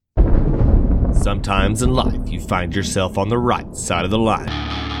Sometimes in life, you find yourself on the right side of the line.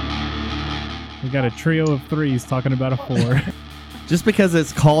 We got a trio of threes talking about a four. Just because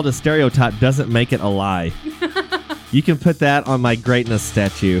it's called a stereotype doesn't make it a lie. You can put that on my greatness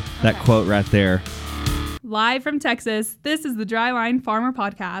statue, that quote right there. Live from Texas, this is the Dryline Farmer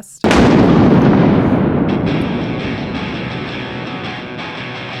Podcast.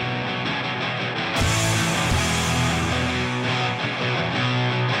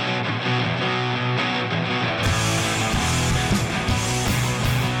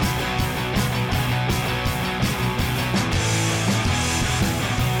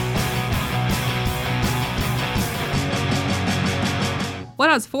 What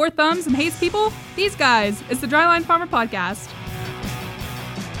has four thumbs and hates people? These guys. It's the Dryline Farmer Podcast.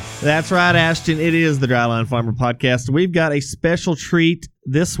 That's right, Ashton. It is the Dryline Farmer Podcast. We've got a special treat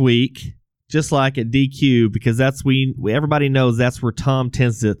this week, just like at DQ, because everybody knows that's where Tom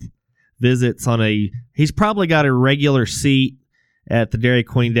Tenseth visits he's probably got a regular seat at the Dairy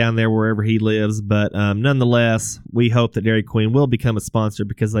Queen down there wherever he lives, but nonetheless, we hope that Dairy Queen will become a sponsor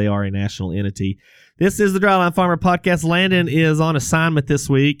because they are a national entity. This is the Dryline Farmer Podcast. Landon is on assignment this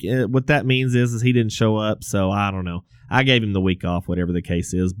week. What that means is he didn't show up, so I don't know. I gave him the week off, whatever the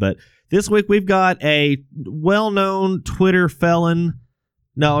case is. But this week we've got a well-known Twitter felon.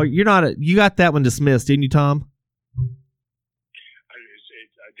 No, you're not. You got that one dismissed, didn't you, Tom? I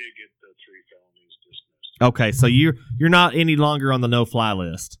did get the 3 felonies dismissed. Okay, so you're not any longer on the no-fly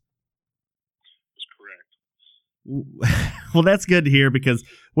list. That's correct. Well, that's good to hear because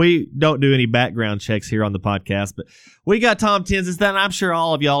we don't do any background checks here on the podcast. But we got Tom Tenseth, and I'm sure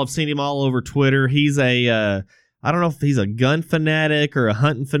all of y'all have seen him all over Twitter. He's I don't know if he's a gun fanatic or a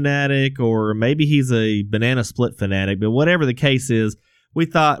hunting fanatic, or maybe he's a banana split fanatic. But whatever the case is,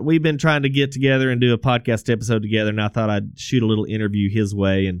 we've been trying to get together and do a podcast episode together, and I thought I'd shoot a little interview his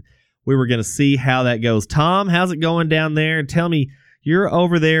way, and we were going to see how that goes. Tom, how's it going down there? And tell me, you're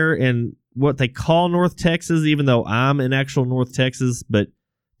over there in what they call North Texas, even though I'm in actual North Texas. But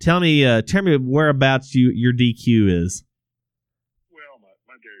tell me whereabouts your DQ is. Well,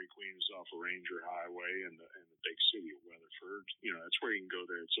 my Dairy Queen is off a Ranger Highway in the big city of Weatherford. You know, that's where you can go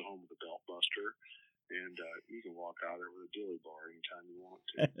there. It's the home of the Belt Buster, and you can walk out there with a dilly bar anytime you want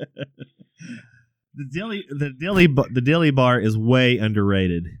to. The dilly bar is way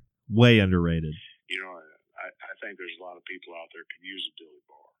underrated. Way underrated. You know, I think there's a lot of people out there could use a dilly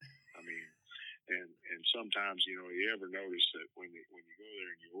bar. I mean, and sometimes, you know, you ever notice that when you go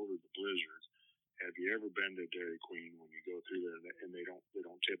there and you order the Blizzard, have you ever been to Dairy Queen when you go through there and they don't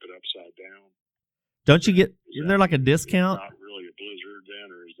tip it upside down? Don't you isn't there like a discount? It's not really a Blizzard then,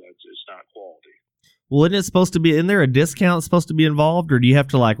 or is that it's not quality? Well, isn't there a discount supposed to be involved, or do you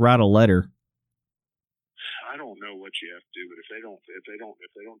have to like write a letter? I don't know what you have to do, but if they don't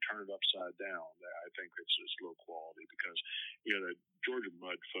turn it upside down, I think it's low quality because, you know, the Georgia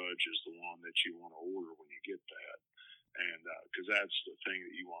Mud Fudge is the one that you want to order when you get that, and because that's the thing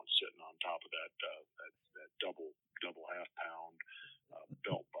that you want sitting on top of that double half pound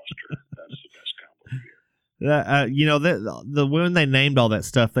Belt Buster. That's the best combo here. You know, when they named all that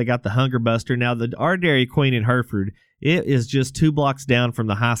stuff, they got the Hunger Buster. Now, our Dairy Queen in Hereford, it is just 2 blocks down from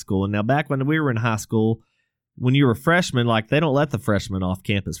the high school. And now, back when we were in high school, when you were a freshman, like they don't let the freshmen off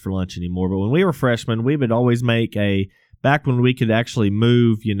campus for lunch anymore. But when we were freshmen, we would always make back when we could actually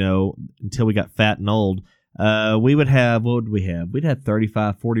move, you know, until we got fat and old, we would have, what would we have? We'd have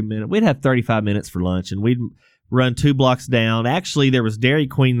 40 minutes. We'd have 35 minutes for lunch, and we'd run 2 blocks down. Actually, there was Dairy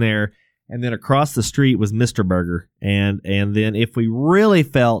Queen there, and then across the street was Mr. Burger. And then if we really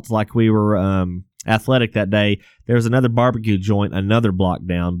felt like we were athletic that day, there was another barbecue joint another block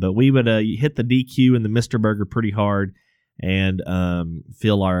down. But we would hit the DQ and the Mr. Burger pretty hard and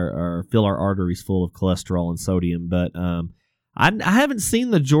fill our arteries full of cholesterol and sodium. But I haven't seen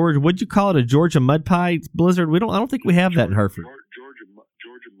the what'd you call it, a Georgia Mud Pie Blizzard? I don't think we have that in Hereford. Georgia Mud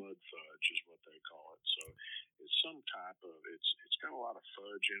Fudge is what they call it. So it's some type of it's got a lot of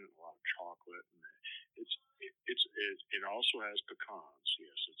fudge in it, a lot of chocolate, and it also has pecans.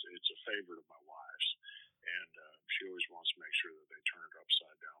 Yes, it's a favorite of my wife's, and she always wants to make sure that they turn it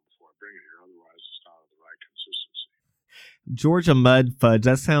upside down before I bring it here. Otherwise, it's not of the right consistency. Georgia Mud Fudge.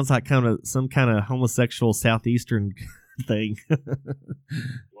 That sounds like some kind of homosexual southeastern thing. Well,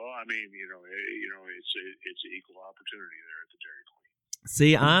 I mean, it's equal opportunity there at the Dairy Queen.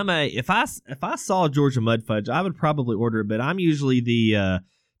 See, if I saw Georgia Mud Fudge, I would probably order it, but I'm usually the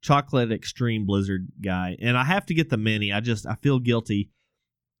chocolate extreme Blizzard guy, and I have to get the mini. I feel guilty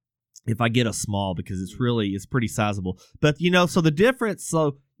if I get a small because it's pretty sizable. But so the difference.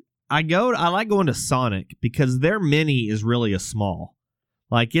 So I like going to Sonic because their mini is really a small.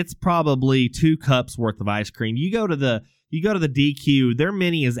 Like it's probably 2 cups worth of ice cream. You go to the DQ, their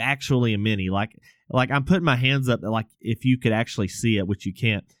mini is actually a mini. Like I'm putting my hands up, like if you could actually see it, which you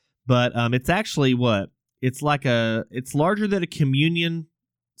can't. But it's actually what? It's larger than a communion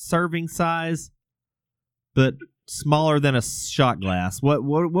serving size, but smaller than a shot glass. What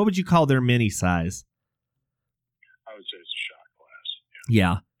would you call their mini size? I would say it's a shot glass.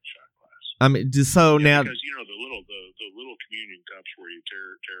 Yeah. Shot glass. I mean, so now because the little communion cups where you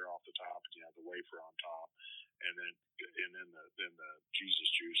tear off the top and you have the wafer on top, and then the Jesus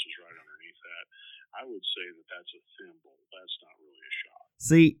juice is right underneath that. I would say that's a thimble. That's not really a shot.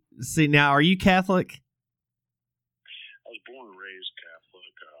 See now, are you Catholic? I was born and raised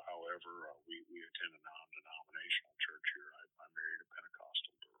Catholic. However, we attend a non-denominational church here. I married a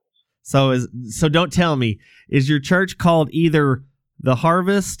Pentecostal girl. So don't tell me, is your church called either the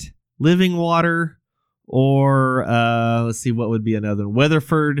Harvest, Living Water, or let's see, what would be another one?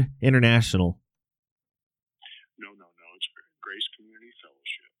 Weatherford International? No. It's Grace Community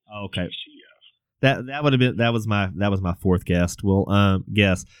Fellowship. Oh, okay. GCF. That would have been that was my fourth guest.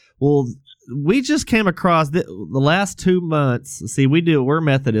 Guess. Well, we just came across the last 2 months. See, we're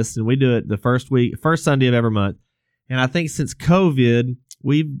Methodist, and we do it the first Sunday of every month. And I think since COVID,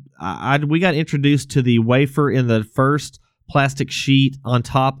 we got introduced to the wafer in the first plastic sheet on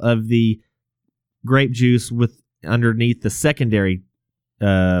top of the grape juice with underneath the secondary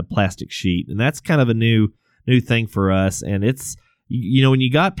plastic sheet, and that's kind of a new thing for us. And it's when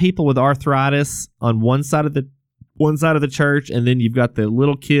you got people with arthritis on one side of the church, and then you've got the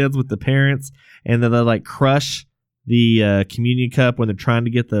little kids with the parents, and then they like crush the communion cup when they're trying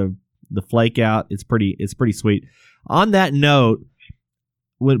to get the flake out. It's pretty sweet. On that note,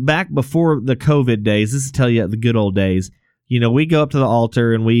 back before the COVID days, this is tell you the good old days. We go up to the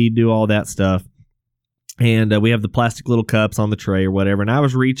altar and we do all that stuff, and we have the plastic little cups on the tray or whatever. And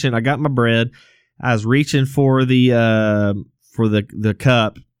I got my bread. I was reaching for the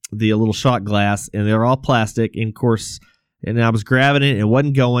cup, the little shot glass, and they're all plastic. And of course, and I was grabbing it, and it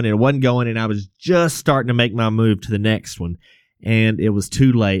wasn't going, and I was just starting to make my move to the next one. And it was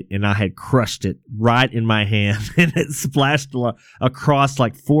too late, and I had crushed it right in my hand, and it splashed across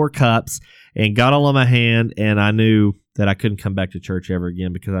like 4 cups and got all on my hand, and I knew that I couldn't come back to church ever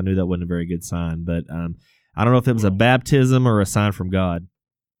again because I knew that wasn't a very good sign. But I don't know if it was a baptism or a sign from God.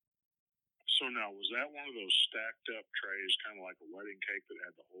 So now, was that one of those stacked up trays, kind of like a wedding cake that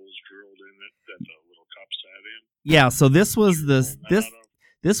had the holes drilled in it that the little cups sat in? Yeah, so this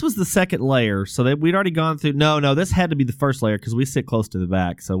was the second layer. So we'd already gone through. No, this had to be the first layer because we sit close to the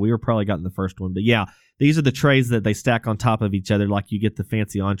back. So we were probably gotten the first one. But yeah, these are the trays that they stack on top of each other like you get the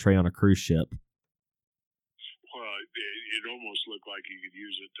fancy entree on a cruise ship. Well, it almost looked like you could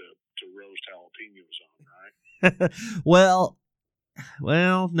use it to roast jalapenos on, right?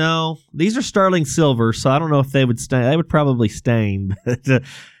 Well, no. These are sterling silver, so I don't know if they would stain. They would probably stain, but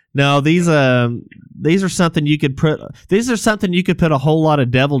no, these are something you could put. These are something you could put a whole lot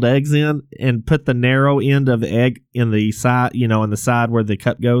of deviled eggs in, and put the narrow end of the egg in the side, on the side where the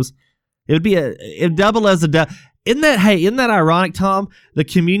cup goes. It'd double as a. Isn't that ironic, Tom? The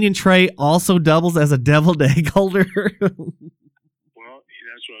communion tray also doubles as a deviled egg holder. Well,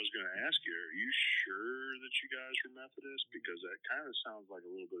 that's what I was going to ask you. Are you sure that you guys are Methodist? Because that kind of sounds like a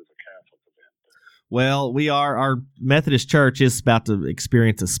little bit of a Catholic event there. Well, we are. Our Methodist church is about to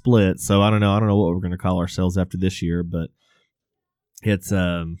experience a split, so I don't know what we're going to call ourselves after this year, but it's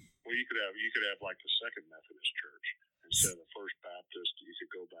Well, you could have like the Second Methodist Church instead of the First Baptist. You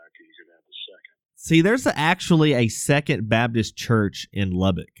could go back and you could have the Second. See, there's actually a Second Baptist Church in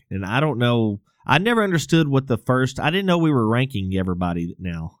Lubbock, and I don't know. I never understood what the first. I didn't know we were ranking everybody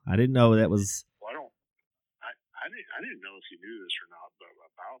now. I didn't know that was. Well, I didn't know if you knew this or not, but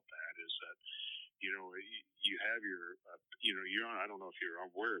about that is that you have your you're on, I don't know if you're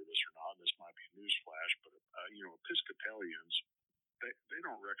aware of this or not. This might be a newsflash, but Episcopalians they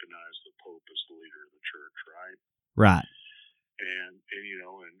don't recognize the Pope as the leader of the church, right? Right. And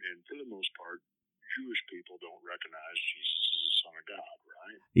for the most part, Jewish people don't recognize Jesus as the Son of God,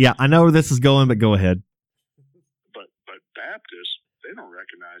 right? Yeah, I know where this is going, but go ahead. But Baptists, they don't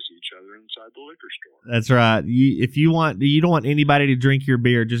recognize each other inside the liquor store. That's right. You don't want anybody to drink your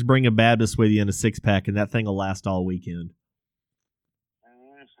beer, just bring a Baptist with you in a 6-pack, and that thing will last all weekend.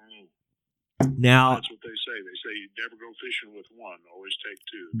 Mm-hmm. Now, that's what they say. They say you never go fishing with one. Always take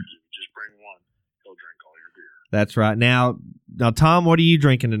 2, because if you just bring one, he'll drink all your beer. That's right. Now, Tom, what are you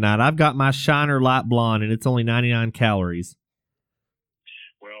drinking tonight? I've got my Shiner Light Blonde, and it's only 99 calories.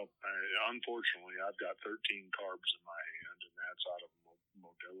 Well, unfortunately, I've got 13 carbs in my hand, and that's out of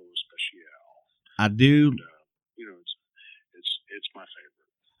Modelo Especial. I do. And, it's my favorite.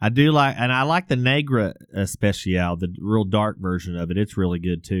 I do like, and I like the Negra Especial, the real dark version of it. It's really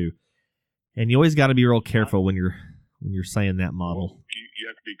good too. And you always got to be real careful when you're saying that model. Well, you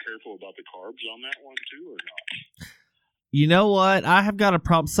have to be careful about the carbs on that one too, or not? You know what? I have got a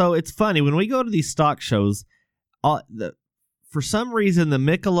problem. So it's funny when we go to these stock shows. For some reason, the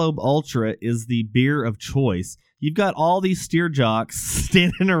Michelob Ultra is the beer of choice. You've got all these steer jocks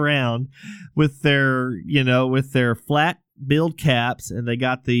standing around with their flat build caps, and they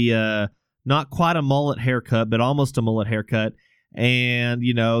got the not quite a mullet haircut, but almost a mullet haircut. And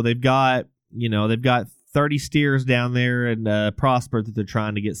they've got 30 steers down there and Prosper that they're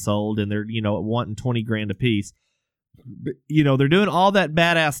trying to get sold, and they're wanting $20,000 a piece. But, they're doing all that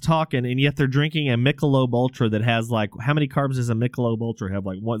badass talking, and yet they're drinking a Michelob Ultra that has how many carbs does a Michelob Ultra have?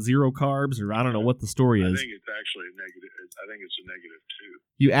 0 carbs, or I don't know what the story is. I think it's actually a negative. I think it's a negative too.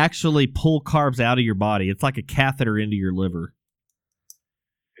 You actually pull carbs out of your body. It's like a catheter into your liver.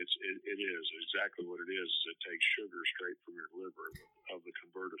 It is exactly what it is. It takes sugar straight from your liver of the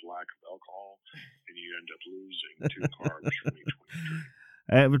converted lack of alcohol, and you end up losing 2 carbs from each one you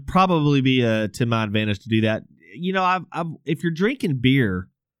drink. It would probably be to my advantage to do that. If you're drinking beer,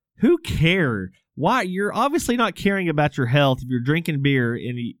 who cares? Why? You're obviously not caring about your health if you're drinking beer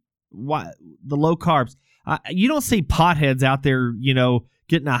and the low carbs. You don't see potheads out there,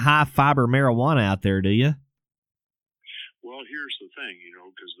 getting a high fiber marijuana out there, do you? Well, here's the thing,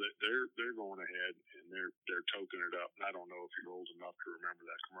 because they're going ahead and they're toking it up. And I don't know if you're old enough to remember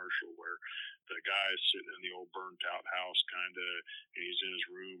that commercial where the guy's sitting in the old burnt out house, kind of, and he's in his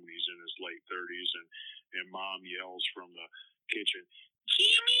room and he's in his late 30s, and mom yells from the kitchen,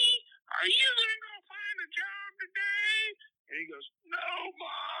 "Jimmy, are you gonna go find a job today?" And he goes, "No,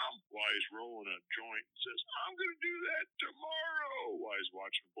 Mom," while he's rolling a joint and says, "I'm going to do that tomorrow," while he's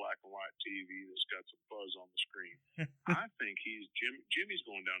watching black and white TV that's got some fuzz on the screen. I think Jimmy's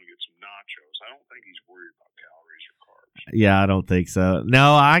going down to get some nachos. I don't think he's worried about calories or carbs. Yeah, I don't think so.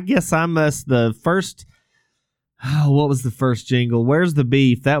 No, I guess I must. The first, what was the first jingle? Where's the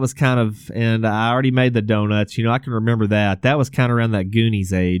beef? That was kind of, and I already made the donuts. I can remember that. That was kind of around that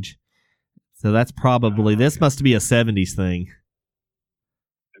Goonies age. So that's probably, this must be a 70s thing.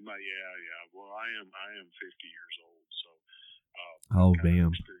 Yeah. Well, I am 50 years old, so damn.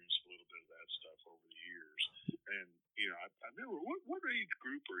 I've experienced a little bit of that stuff over the years. And I never. What age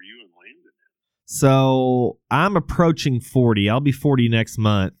group are you and Landon in? So I'm approaching 40. I'll be 40 next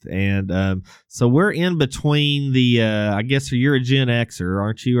month, and so we're in between the. I guess you're a Gen Xer,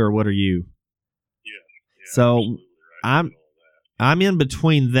 aren't you, or what are you? Yeah. So I'm in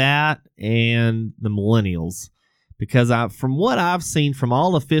between that and the millennials, because from what I've seen from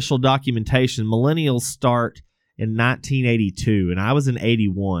all official documentation, millennials start in 1982, and I was in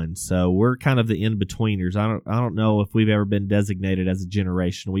 81, so we're kind of the in-betweeners. I don't know if we've ever been designated as a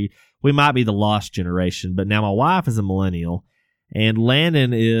generation. We might be the lost generation, but now my wife is a millennial, and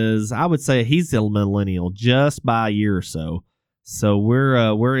Landon is, I would say he's a millennial just by a year or so. So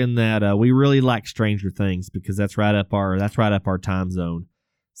we're in that. We really like Stranger Things because that's right up our time zone.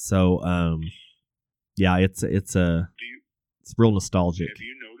 So yeah, it's real nostalgic. Have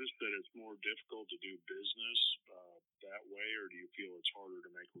you noticed that it's more difficult to do business that way, or do you feel it's harder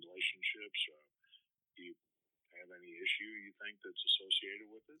to make relationships? Do you have any issue you think that's associated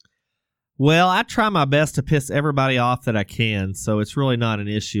with it? Well, I try my best to piss everybody off that I can, so it's really not an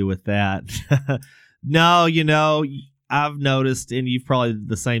issue with that. No, I've noticed, and you've probably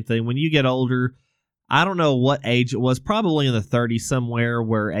the same thing, when you get older, I don't know what age it was, probably in the 30s somewhere,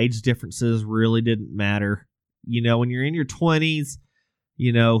 where age differences really didn't matter. When you're in your 20s,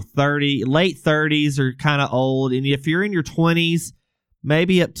 30, late 30s are kind of old, and if you're in your 20s,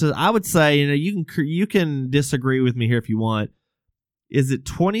 maybe up to, I would say, you can disagree with me here if you want. Is it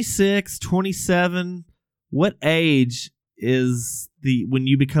 26, 27? What age is when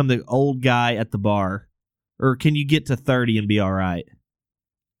you become the old guy at the bar? Or can you get to 30 and be all right?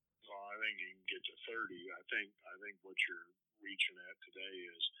 Well, I think you can get to 30. I think what you're reaching at today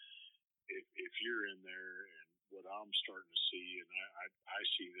is if you're in there, and what I'm starting to see, and I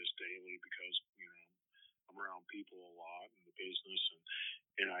see this daily because I'm around people a lot in the business,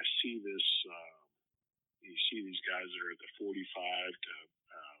 and I see this. You see these guys that are at the 45 to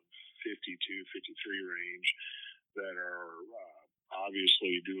 52, 53 range that are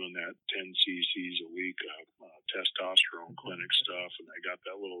obviously doing that 10 cc's a week of testosterone clinic stuff, and they got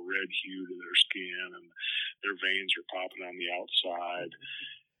that little red hue to their skin, and their veins are popping on the outside,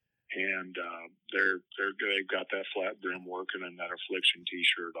 and they've got that flat brim working and that Affliction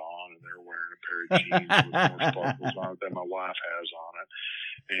t-shirt on, and they're wearing a pair of jeans with more sparkles on it than my wife has on it,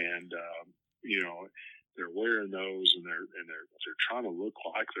 and they're wearing those, and they're trying to look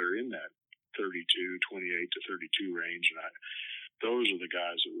like they're in that 28 to 32 range, and those are the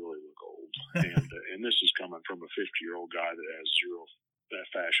guys that really look old. And this is coming from a 50-year-old guy that has zero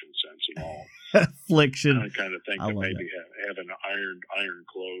fashion sense at all. Affliction. I kind of think that maybe having iron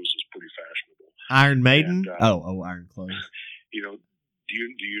clothes is pretty fashionable. Iron Maiden. And, Iron clothes. You know,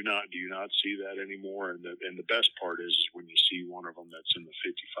 do you not see that anymore? And the best part is when you see one of them that's in the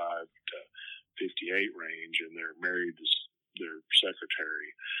 55 to 58 range, and they're married to their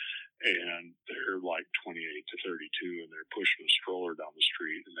secretary, and they're like 28 to 32, and they're pushing a stroller down the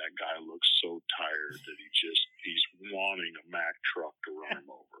street, and that guy looks so tired that he's wanting a Mack truck to run him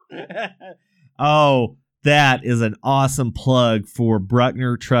over. Oh, that is an awesome plug for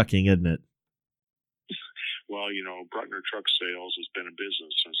Bruckner Trucking, isn't it? Well, you know, Bruckner Truck Sales has been in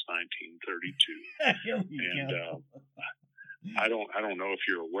business since 1932. Here we go. I don't know if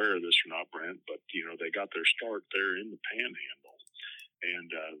you're aware of this or not, Brent, but you know, they got their start there in the Panhandle, and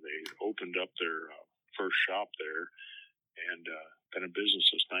they opened up their first shop there, and been in business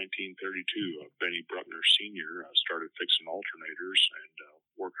since 1932. Benny Bruckner Sr. Started fixing alternators and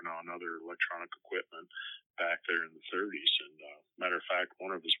working on other electronic equipment back there in the 30s. And matter of fact,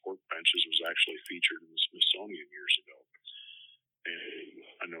 one of his workbenches was actually featured in the Smithsonian years ago. And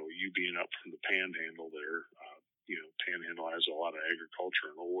I know you being up from the Panhandle there, you know, Panhandle has a lot of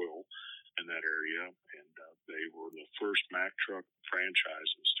agriculture and oil in that area, and they were the first Mack truck franchise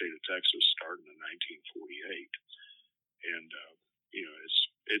in the state of Texas, starting in 1948. And you know,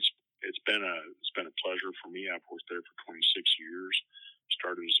 it's been a pleasure for me. I've worked there for 26 years.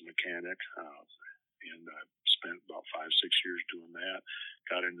 Started as a mechanic, and I spent about 5-6 years doing that.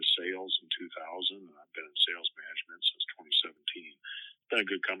 Got into sales in 2000, and I've been in sales management since 2017. It's been a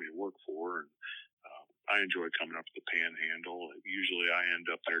good company to work for, and I enjoy coming up to the Panhandle. Usually I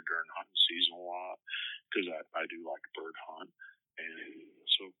end up there during hunting season a lot because I do like to bird hunt. And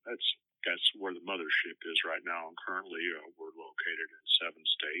so that's where the mothership is right now. And currently we're located in 7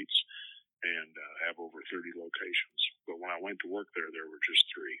 states and have over 30 locations. But when I went to work there were just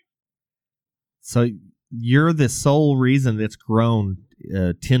 3. So you're the sole reason that's grown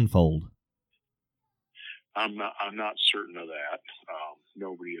tenfold. I'm not certain of that.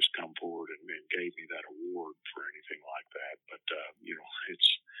 Nobody has come forward and gave me that award for anything like that. But you know,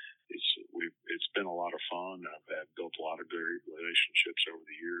 it's been a lot of fun. I've built a lot of great relationships over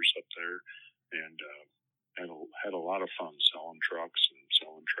the years up there, and had a lot of fun selling trucks and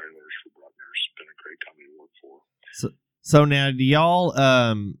selling trailers for Bruckner. It's been a great company to work for. So now, do y'all?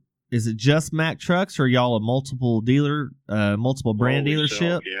 Is it just Mack trucks, or y'all a multiple dealer, multiple brand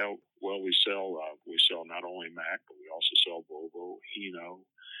dealership? We sell not only Mack, but we also sell Volvo, Hino,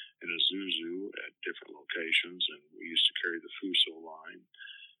 and Isuzu at different locations. And we used to carry the Fuso line.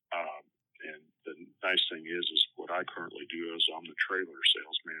 And the nice thing is what I currently do is I'm the trailer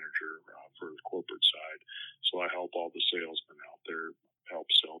sales manager for the corporate side. So I help all the salesmen out there help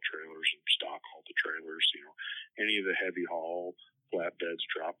sell trailers and stock all the trailers. You know, any of the heavy haul, flatbeds,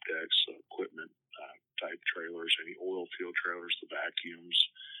 drop decks, equipment type trailers, any oil field trailers, the vacuums,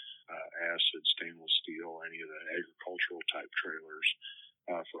 acid, stainless steel, any of the agricultural type trailers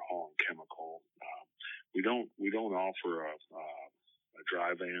for hauling chemical. We don't offer a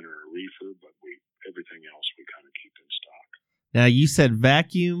dry van or a reefer, but everything else we kind of keep in stock. Now you said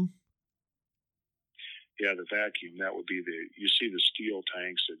vacuum. Yeah, the vacuum, that would be you see the steel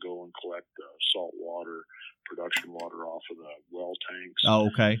tanks that go and collect salt water, production water off of the well tanks.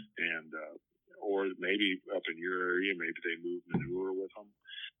 Oh, okay. And or maybe up in your area, maybe they move manure with them,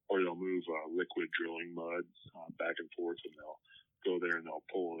 or they'll move liquid drilling mud back and forth, and they'll go there and they'll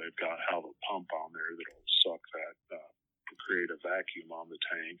pull. They've got a pump on there that'll suck that, create a vacuum on the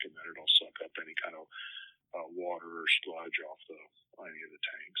tank, and then it'll suck up any kind of water or sludge off any of the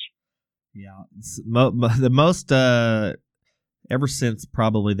tanks. Yeah, the most ever since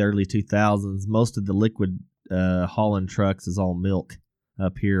probably the early 2000s, most of the liquid hauling trucks is all milk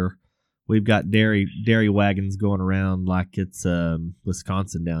up here. We've got dairy wagons going around like it's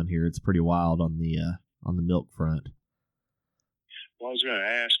Wisconsin down here. It's pretty wild on the milk front. Well, I was going to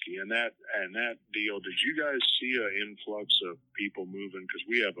ask you, and that deal, did you guys see an influx of people moving? Because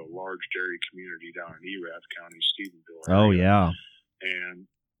we have a large dairy community down in Erath County, Stephenville area. Oh yeah, and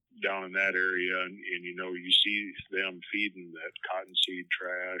down in that area, and you know, you see them feeding that cottonseed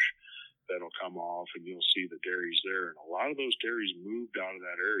trash that'll come off, and you'll see the dairies there. And a lot of those dairies moved out of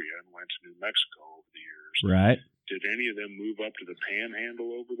that area and went to New Mexico over the years. Right. Did any of them move up to the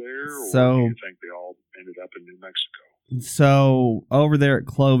Panhandle over there, or so, do you think they all ended up in New Mexico? So over there at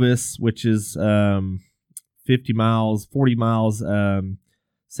Clovis, which is 40 miles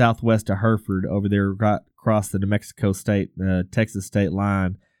southwest of Hereford over there right across the New Mexico state, Texas state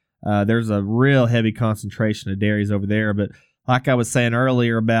line. There's a real heavy concentration of dairies over there, but like I was saying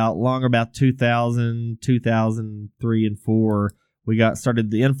earlier, about 2000, 2003 and 4,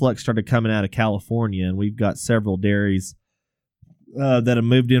 the influx started coming out of California, and we've got several dairies that have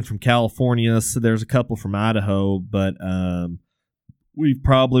moved in from California. So there's a couple from Idaho, but we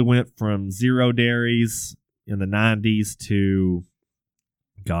probably went from 0 dairies in the 90s to,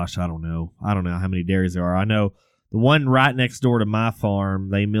 gosh, I don't know how many dairies there are. I know the one right next door to my farm,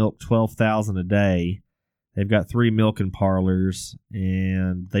 they milk 12,000 a day. They've got 3 milking parlors,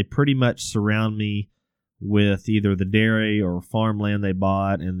 and they pretty much surround me with either the dairy or farmland they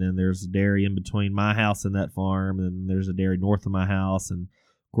bought, and then there's a dairy in between my house and that farm, and there's a dairy north of my house, and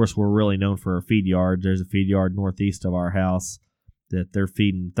of course we're really known for our feed yards. There's a feed yard northeast of our house that they're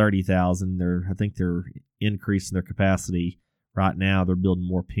feeding 30,000. I think they're increasing their capacity right now. They're building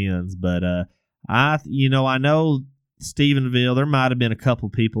more pens, but I know Stephenville, there might have been a couple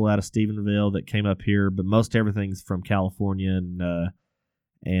people out of Stephenville that came up here, but most everything's from California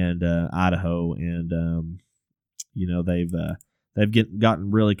and Idaho, and they've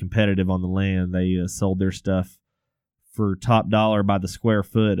gotten really competitive on the land. They sold their stuff for top dollar by the square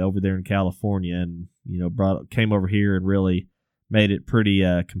foot over there in California, and came over here and really made it pretty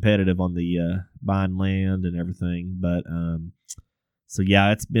competitive on the buying land and everything. But so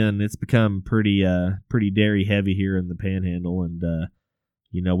yeah, it's become pretty dairy heavy here in the Panhandle, and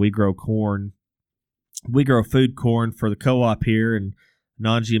we grow corn. We grow food corn for the co-op here, and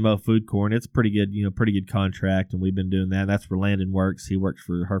non-GMO food corn. It's pretty good contract, and we've been doing that. That's where Landon works. He works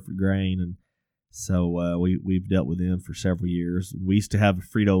for Hereford Grain, and so we've dealt with them for several years. We used to have a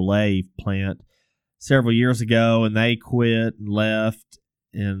Frito-Lay plant several years ago, and they quit and left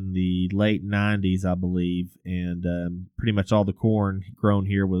in the late 90s, I believe, and pretty much all the corn grown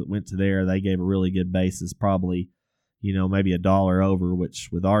here went to there. They gave a really good basis, probably, maybe $1 over, which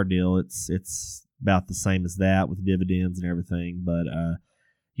with our deal, it's about the same as that with dividends and everything. But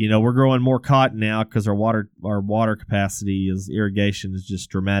we're growing more cotton now because our water capacity irrigation is just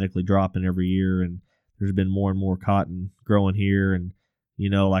dramatically dropping every year, and there's been more and more cotton growing here. And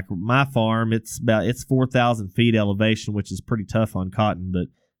like my farm, it's 4,000 feet elevation, which is pretty tough on cotton, but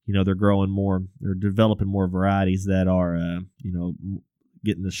they're developing more varieties that are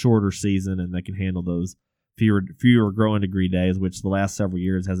getting the shorter season, and they can handle those fewer growing degree days, which the last several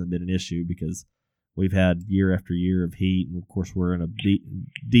years hasn't been an issue because we've had year after year of heat, and of course we're in a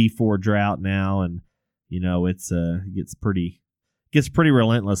D4 drought now, and it gets pretty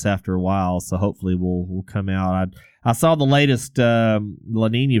relentless after a while. So hopefully we'll come out. I saw the latest La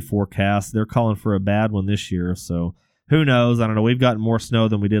Nina forecast. They're calling for a bad one this year, so who knows? I don't know. We've gotten more snow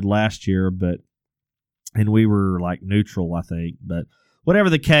than we did last year, and we were like neutral, I think. But whatever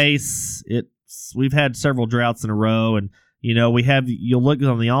the case, we've had several droughts in a row, and you'll look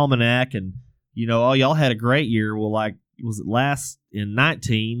on the almanac, and oh, y'all had a great year. Well, like, was it last in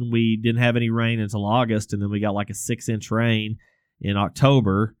 19? We didn't have any rain until August, and then we got like a 6-inch rain in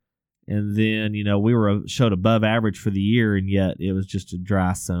October, and then we showed above average for the year, and yet it was just a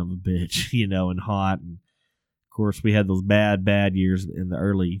dry son of a bitch, and hot. And of course, we had those bad years in the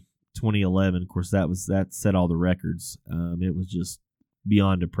early 2011. Of course, that set all the records. It was just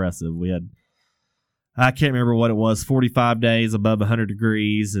beyond depressive. We had, I can't remember what it was, 45 days above 100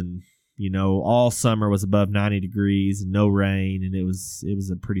 degrees, and all summer was above 90 degrees and no rain, and it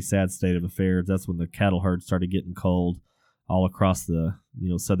was a pretty sad state of affairs. That's when the cattle herd started getting cold all across the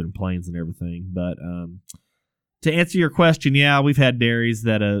southern plains and everything. But to answer your question, yeah, we've had dairies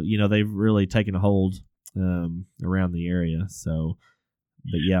that they've really taken a hold around the area. So,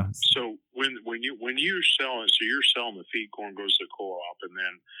 but yeah. So when you're selling, you're selling the feed corn, goes to the co-op, and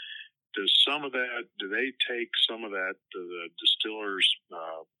then do they take some of that to the distillers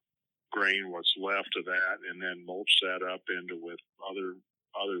grain, what's left of that, and then mulch that up with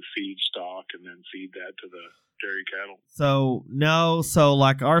other feed stock, and then feed that to the dairy cattle? So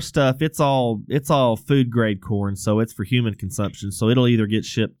like our stuff, it's all food grade corn, so it's for human consumption. So it'll either get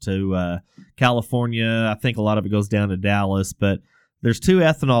shipped to California. I think a lot of it goes down to Dallas, but there's 2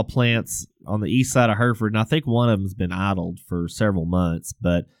 ethanol plants on the east side of Hereford, and I think one of them's been idled for several months.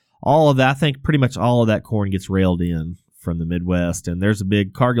 But all of that, I think pretty much all of that corn gets railed in from the Midwest, and there's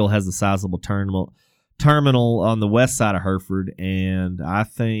Cargill has a sizable terminal on the west side of Hereford, and I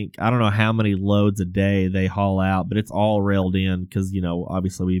don't know how many loads a day they haul out, but it's all railed in because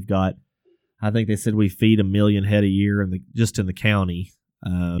obviously we've got, I think they said we feed 1 million head a year just in the county.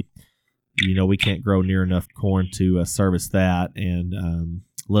 We can't grow near enough corn to service that, and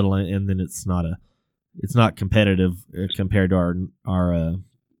then it's not competitive compared to our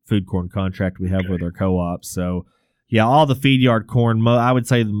food corn contract we have with our co-op. So, yeah, all the feed yard corn, I would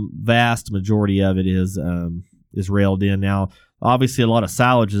say the vast majority of it is railed in. Now, obviously, a lot of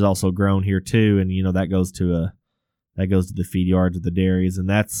silage is also grown here too, and that goes to the feed yards of the dairies, and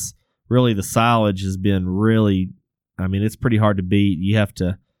that's really the silage has been really. I mean, it's pretty hard to beat. You have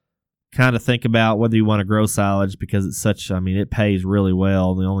to kind of think about whether you want to grow silage because it's such. I mean, it pays really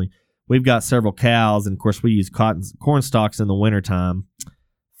well. We've got several cows, and of course, we use corn stalks in the wintertime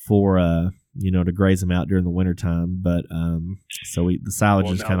for to graze them out during the wintertime. But so the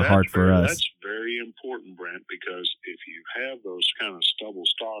silage is kind of hard for us. That's very important, Brent, because if you have those kind of stubble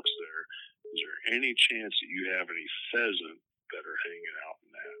stalks there, is there any chance that you have any pheasant that are hanging out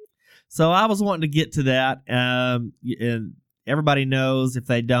in that? So I was wanting to get to that, and everybody knows. If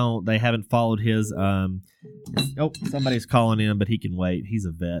they don't, they haven't followed his. Somebody's calling in, but he can wait. He's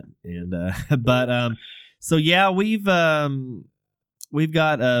a vet, and so yeah, we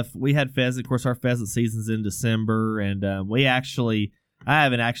had pheasant. Of course, our pheasant season's in December, and I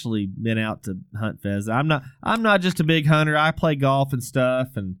haven't actually been out to hunt pheasant. I'm not just a big hunter. I play golf and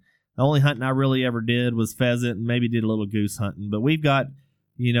stuff, and the only hunting I really ever did was pheasant, and maybe did a little goose hunting. But we've got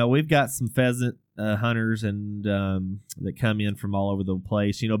some pheasant hunters and that come in from all over the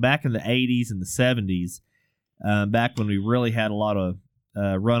place. Back in the 80s and the 70s, back when we really had a lot of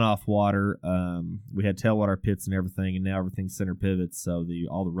runoff water, we had tailwater pits and everything, and now everything's center pivots, so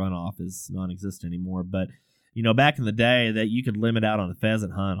all the runoff is non-existent anymore. But back in the day, that you could limit out on a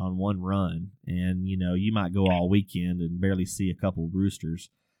pheasant hunt on one run, and you might go all weekend and barely see a couple of roosters.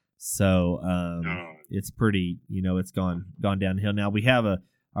 So it's pretty, it's gone downhill. Now we have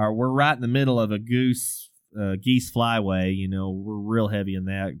we're right in the middle of a geese flyway. We're real heavy in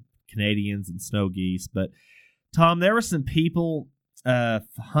that, Canadians and snow geese. But Tom, there were some people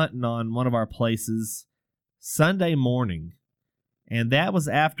hunting on one of our places Sunday morning, and that was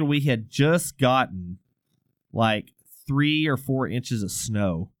after we had just gotten like 3 or 4 inches of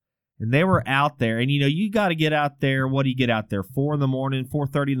snow. And they were out there, and you got to get out there. What do you get out there? 4:30 in the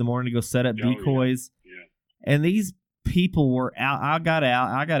morning to go set up decoys. Yeah. And these people were out. I got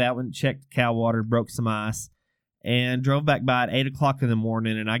out and checked cow water, broke some ice, and drove back by at 8:00 in the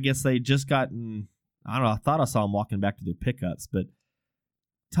morning. And I guess they just gotten. I don't know. I thought I saw them walking back to their pickups. But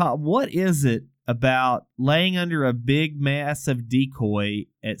Todd, what is it about laying under a big, massive decoy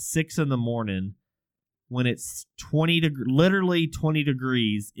at 6 in the morning? When it's literally 20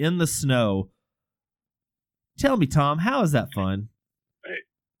 degrees in the snow? Tell me, Tom, how is that fun?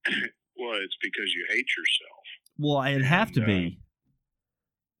 Well, it's because you hate yourself. Well, it'd have to be.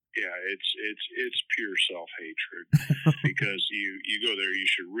 Yeah, it's pure self-hatred because you go there. You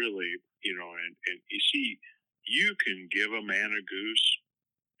should really, and you see, you can give a man a goose,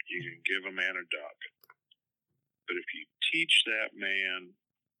 you can give a man a duck, but if you teach that man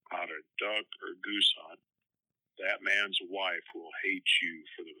how to duck or goose hunt, that man's wife will hate you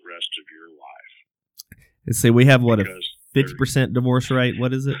for the rest of your life. Let's see, we have a 50% divorce rate.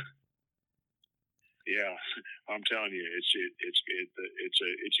 What is it? Yeah, I'm telling you, it's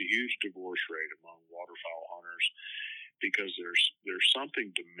a huge divorce rate among waterfowl hunters because there's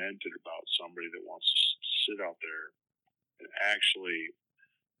something demented about somebody that wants to sit out there and actually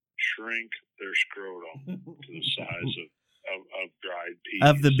shrink their scrotum to the size of dried peas.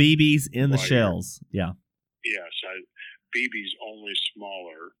 Of the BBs in the shells, yeah. Yes, BB's only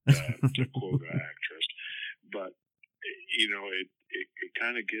smaller, to quote an actress. But, it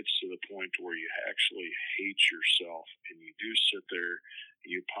kind of gets to the point where you actually hate yourself, and you do sit there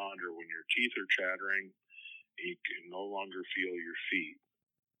and you ponder when your teeth are chattering and you can no longer feel your feet.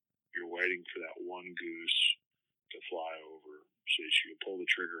 You're waiting for that one goose to fly over so that you can pull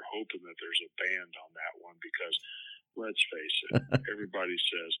the trigger, hoping that there's a band on that one because, let's face it, everybody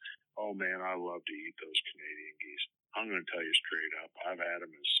says, oh, man, I love to eat those Canadian geese. I'm going to tell you straight up, I've had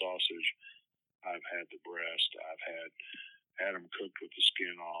them as sausage. I've had the breast. I've had them cooked with the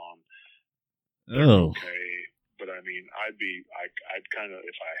skin on. Oh. Okay. But, I mean, I'd kind of,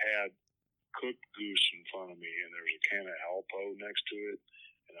 if I had cooked goose in front of me and there was a can of Alpo next to it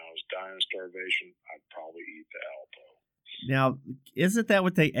and I was dying of starvation, I'd probably eat the Alpo. Now, isn't that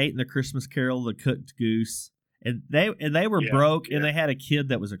what they ate in the Christmas Carol, the cooked goose? And they were broke, and they had a kid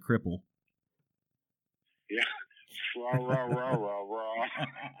that was a cripple. Yeah. Rah, rah, rah, rah, rah.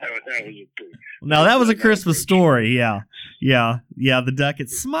 That was a Christmas story, yeah. The duck,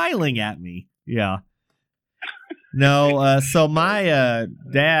 it's smiling at me, yeah. No, so my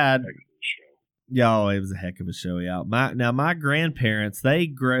dad... Yeah, it was a heck of a show, yeah. My grandparents, they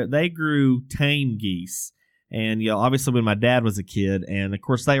grew tame geese. And, obviously when my dad was a kid, and of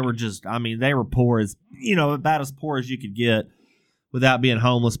course they were just, they were poor as, about as poor as you could get. without being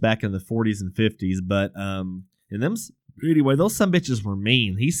homeless back in the 40s and 50s. But anyway, those some bitches were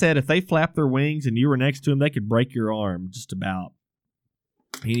mean. He said if they flapped their wings and you were next to them, they could break your arm just about.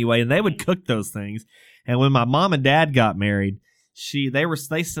 Anyway, and they would cook those things. And when my mom and dad got married,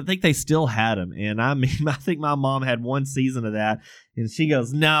 I think they still had them. And I mean, I think my mom had one season of that, and she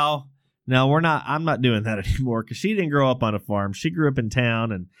goes, no, I'm not doing that anymore, because she didn't grow up on a farm. She grew up in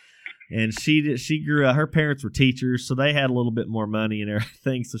town, and she grew up. Her parents were teachers, so they had a little bit more money and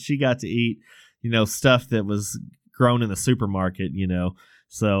everything. So she got to eat, stuff that was grown in the supermarket,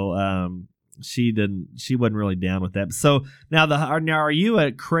 So she wasn't really down with that. So now are you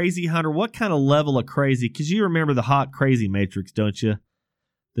a crazy hunter? What kind of level of crazy? Because you remember the hot crazy matrix, don't you?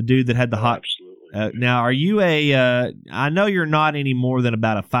 The dude that had the hot. Absolutely. Now, are you I know you're not any more than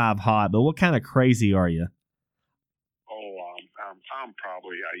about a 5 hot, but what kind of crazy are you? Oh, I'm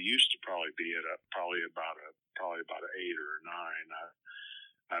probably. I used to probably be at probably about an 8 or a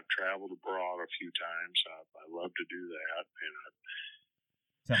 9. I've traveled abroad a few times. I love to do that, and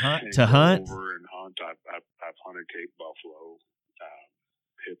To hunt? Over and hunt. I've hunted Cape buffalo,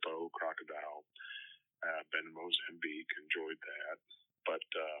 hippo, crocodile. Been to Mozambique, enjoyed that. But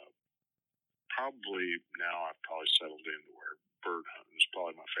probably now I've probably settled into where bird hunting is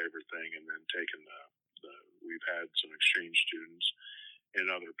probably my favorite thing, and then taking we've had some exchange students and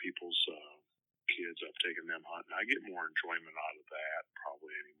other people's kids. I've taken them hunting. I get more enjoyment out of that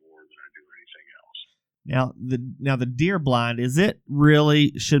probably anymore than I do anything else. Now the deer blind, is it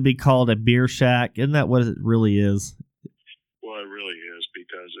really should be called a beer shack? Isn't that what it really is? Well, it really is,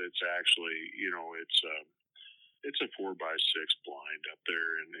 because it's actually, it's a 4x6 blind up there,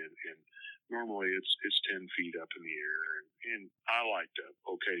 and normally it's 10 feet up in the air, and I like to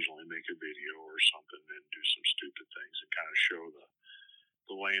occasionally make a video or something and do some stupid things and kind of show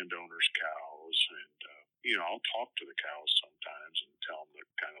the landowner's cows, and I'll talk to the cows sometimes and tell them to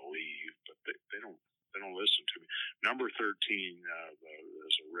kind of leave, but they don't listen to me. Number 13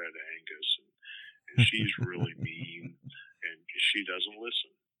 is a red Angus, and she's really mean, and she doesn't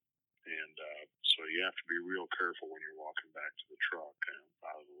listen. And so you have to be real careful when you're walking back to the truck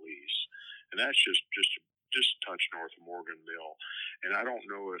out of the lease. And that's just a touch north of Morgan Mill. And I don't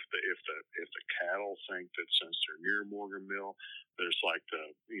know if the cattle think that since they're near Morgan Mill, there's like the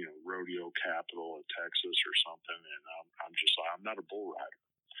rodeo capital of Texas or something. And I'm not a bull rider.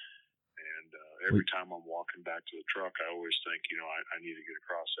 And every time I'm walking back to the truck, I always think, I need to get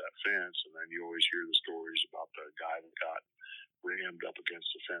across that fence. And then you always hear the stories about the guy that got rammed up against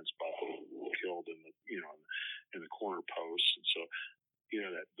the fence by killed in the corner post. And so,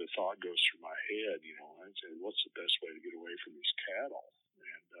 that the thought goes through my head, I'd say, what's the best way to get away from these cattle?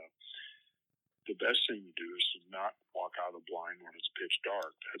 And the best thing to do is to not walk out of the blind when it's pitch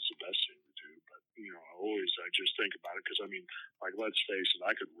dark. That's the best thing to do. But, I just think about it, because, let's face it,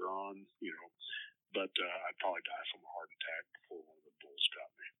 I could run, but I'd probably die from a heart attack before one of the bulls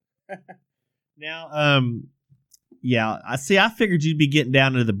got me. Now, yeah, I figured you'd be getting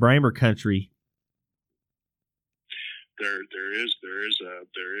down into the Bramer country. There's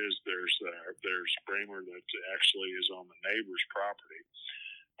Bramer that actually is on the neighbor's property.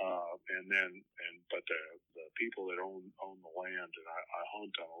 But the people that own the land, and I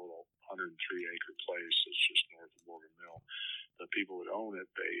hunt on a little 103-acre place that's just north of Morgan Mill. The people that own it,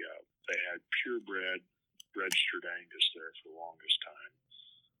 they had purebred registered Angus there for the longest time,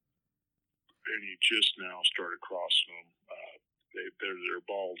 and he just now started crossing them. They're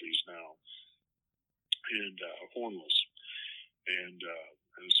baldies now, and hornless, and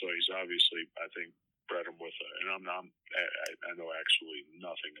so he's obviously, I think, bred them with and I know actually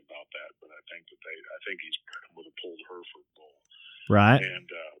nothing about that, but I think he's bred them with a pulled Hereford bull. Right. And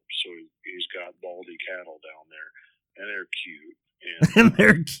so he's got baldy cattle down there, and they're cute. And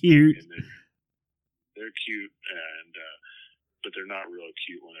they're cute. And they're cute, but they're not really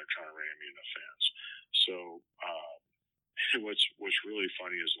cute when they're trying to ram you in the fence. So what's really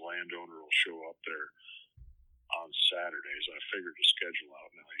funny is the landowner will show up there on Saturdays. I figured to schedule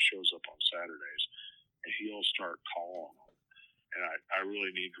out now. He shows up on Saturdays, and he'll start calling them. And I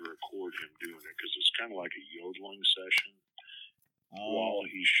really need to record him doing it, because it's kind of like a yodeling session while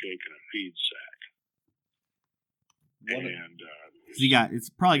he's shaking a feed sack. It's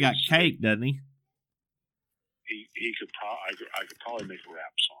probably got cake, doesn't he? He could I could probably make a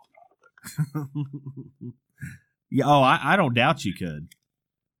rap song out of it. Yeah. Oh, I don't doubt you could.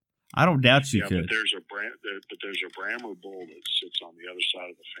 I don't doubt you could. But there's a Brammer bull that sits on the other side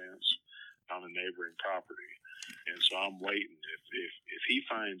of the fence on a neighboring property, and so I'm waiting. If he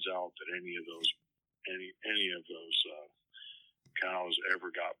finds out that any of those cows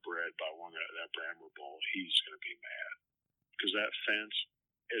ever got bred by that Brammer bull, he's going to be mad, because that fence,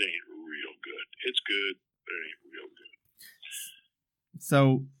 it ain't real good. It's good, but it ain't real good.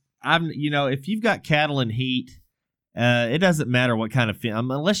 So if you've got cattle in heat, it doesn't matter what kind of fence,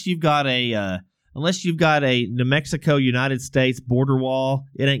 unless you've got a New Mexico United States border wall,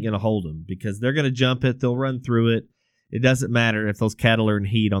 it ain't gonna hold them because they're gonna jump it. They'll run through it. It doesn't matter if those cattle are in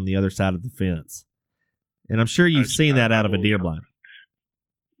heat on the other side of the fence. And I'm sure you've seen that out of a deer blind.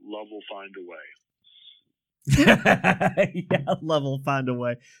 Love will find a way. Yeah, love will find a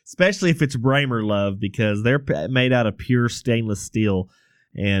way, especially if it's Bramer love, because they're made out of pure stainless steel,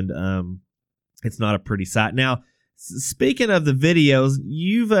 and it's not a pretty sight. Now, speaking of the videos,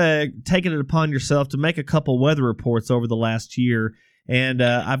 you've taken it upon yourself to make a couple weather reports over the last year, and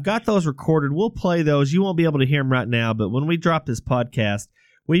I've got those recorded. We'll play those. You won't be able to hear them right now, but when we drop this podcast,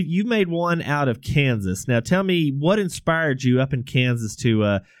 you made one out of Kansas. Now, tell me what inspired you up in Kansas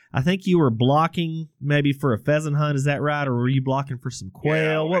to I think you were blocking maybe for a pheasant hunt. Is that right? Or were you blocking for some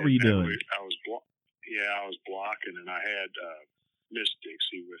quail? What were you doing? I was blocking, and I had Miss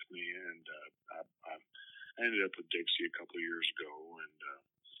Dixie with me, and I ended up with Dixie a couple of years ago, and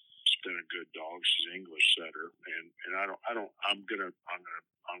she's been a good dog. She's an English setter, and I'm gonna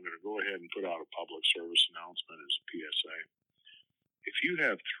go ahead and put out a public service announcement as a PSA. If you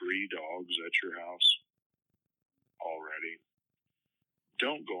have 3 dogs at your house already,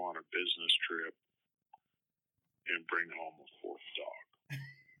 don't go on a business trip and bring home a 4th dog.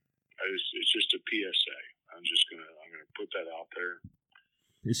 It's just a PSA. I'm gonna put that out there.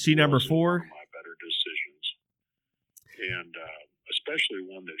 Is she number 4? One of my better decisions, and especially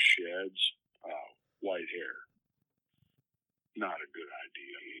one that sheds white hair. Not a good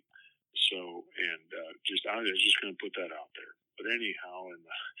idea. So, and I was just going to put that out there. But anyhow, in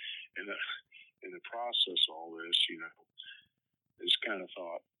the process of all this, I just kind of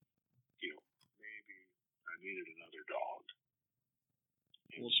thought, maybe I needed another dog.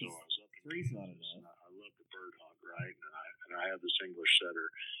 And so I was up in 3's not enough. I love the bird hunt, right? And I had this English setter,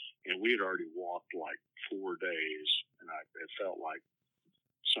 and we had already walked like 4 days, and it felt like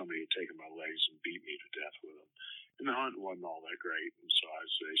somebody had taken my legs and beat me to death with them. And the hunt wasn't all that great, and so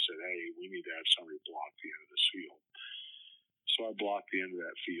they said, hey, we need to have somebody block the end of this field. So I blocked the end of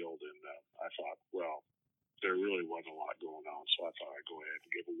that field, and I thought, well, there really wasn't a lot going on, so I thought I'd go ahead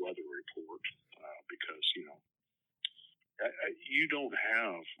and give a weather report because, you don't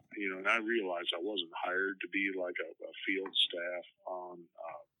have, and I realized I wasn't hired to be like a field staff on,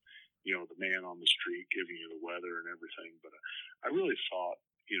 the man on the street giving you the weather and everything, but I really thought,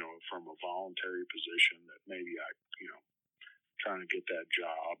 from a voluntary position that maybe I, trying to get that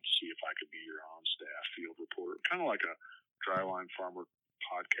job, see if I could be your on-staff field reporter, kind of like a Dryline Farmer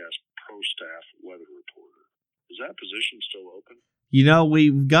Podcast pro staff weather reporter. Is that position still open?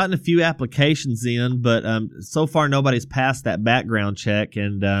 We've gotten a few applications in, but so far nobody's passed that background check,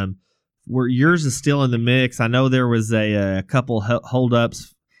 and yours is still in the mix. I know there was a couple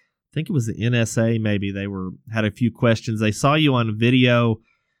holdups. I think it was the NSA. Maybe they had a few questions. They saw you on video.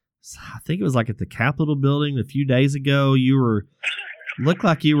 I think it was like at the Capitol building a few days ago. Looked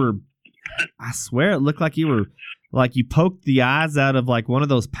like you were. I swear, it looked like you were. Like you poked the eyes out of like one of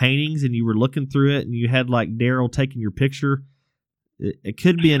those paintings, and you were looking through it, and you had like Daryl taking your picture. It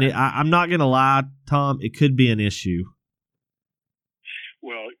could be I'm not gonna lie, Tom. It could be an issue.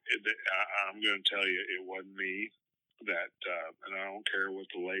 Well, I'm going to tell you, it wasn't me. That, and I don't care what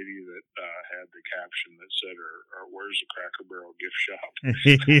the lady that had the caption that said, or where's the Cracker Barrel gift shop?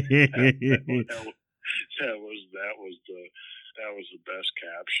 that was the best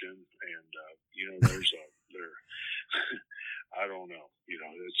caption, and I don't know,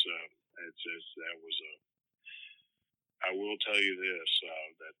 I will tell you this,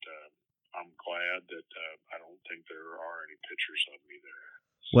 that I'm glad that I don't think there are any pictures of me there.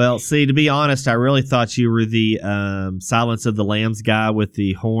 Well, see, to be honest, I really thought you were the Silence of the Lambs guy with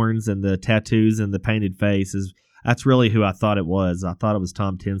the horns and the tattoos and the painted face. That's really who I thought it was. I thought it was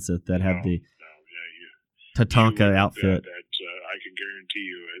Tom Tenseth that had the Tatanka outfit. I can guarantee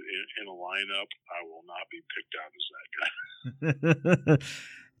you, in a lineup, I will not be picked out as that guy.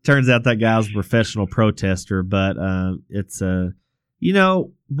 Turns out that guy was a professional protester, but it's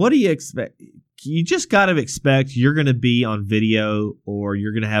what do you expect? You just got to expect you're going to be on video, or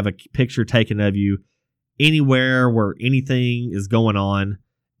you're going to have a picture taken of you anywhere where anything is going on,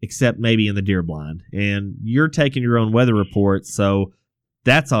 except maybe in the deer blind. And you're taking your own weather reports, so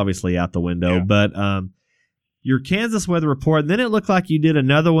that's obviously out the window. Yeah. But your Kansas weather report, and then it looked like you did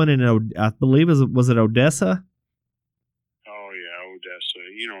another one in, I believe, was it Odessa? Oh yeah, Odessa.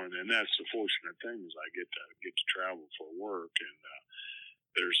 And that's the fortunate thing, is I get to travel for work, and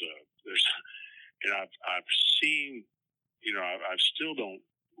and I've seen I still don't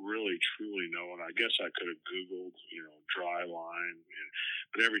really truly know, and I guess I could have Googled, dry line,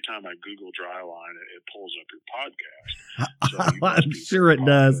 but every time I Google dry line, it pulls up your podcast. So I'm sure it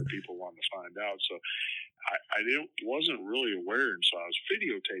does. People want to find out. So I wasn't really aware, and so I was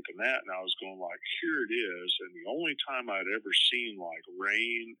videotaping that, and I was going like, here it is. And the only time I'd ever seen like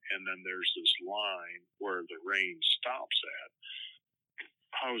rain, and then there's this line where the rain stops at,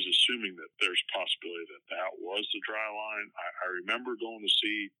 I was assuming that there's a possibility that was the dry line. I remember going to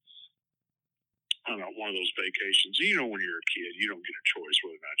see one of those vacations. When you're a kid, you don't get a choice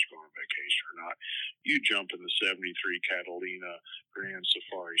whether or not you're going on vacation or not. You jump in the 73 Catalina Grand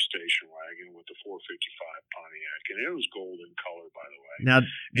Safari station wagon with the 455 Pontiac, and it was golden color, by the way. Now,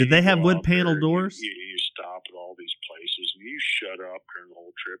 did they have wood panel doors? You stop at all these places, and you shut up during the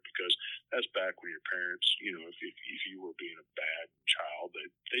whole trip, because that's back when your parents, if you were being a bad child,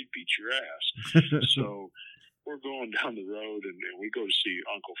 they'd beat your ass. So we're going down the road, and we go to see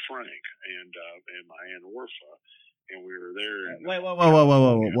Uncle Frank and my Aunt Orpha, and we were there. Whoa.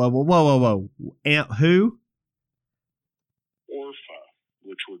 Aunt who? Orpha,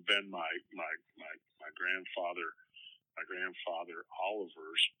 which would have been my grandfather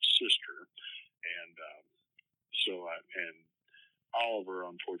Oliver's sister, and and Oliver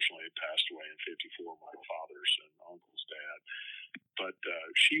unfortunately passed away in '54, my father's and uncle's dad, but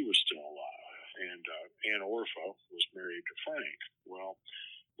she was still alive. And Aunt Orpha was married to Frank. Well,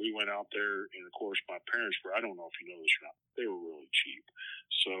 we went out there, and of course, my parents were, I don't know if you know this or not, they were really cheap.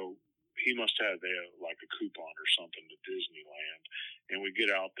 So they had like a coupon or something to Disneyland. And we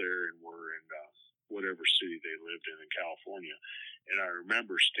get out there, and we're in whatever city they lived in California. And I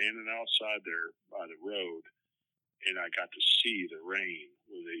remember standing outside there by the road, and I got to see the rain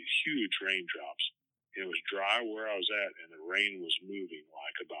with these huge raindrops. It was dry where I was at, and the rain was moving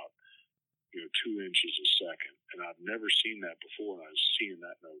like about 2 inches a second, and I've never seen that before. And I was seeing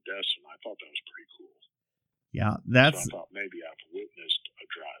that in Odessa, and I thought that was pretty cool. Yeah, So I thought maybe I've witnessed a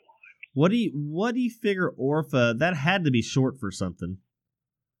dry line. What do you figure Orpha? That had to be short for something.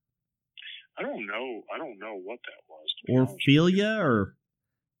 I don't know what that was. Orphelia, or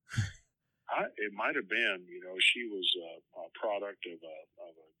it might have been. She was a product of a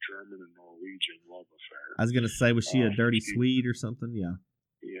German and Norwegian love affair. I was going to say, was she a dirty Swede or something? Yeah.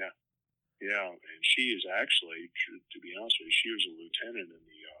 Yeah, and she is actually, to be honest with you, she was a lieutenant in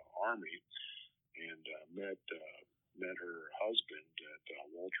the Army, and met her husband at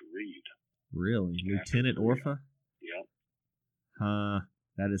Walter Reed. Really? Lieutenant Orpha? Yep.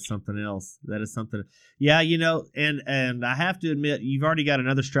 That is something else. Yeah, and I have to admit, you've already got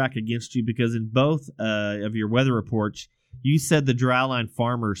another strike against you, because in both of your weather reports, you said the Dryline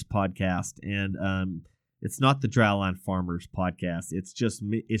Farmers podcast, and it's not the Dryline Farmers podcast. It's just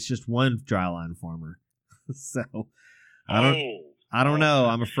one Dryline farmer. So I don't know.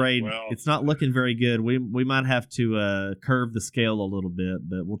 I'm afraid it's not looking very good. We might have to curve the scale a little bit,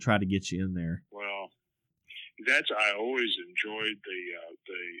 but we'll try to get you in there. Well, I always enjoyed the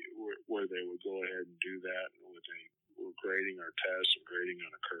where they would go ahead and do that, and we're grading our tests and grading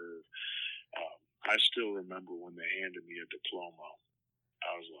on a curve. I still remember when they handed me a diploma.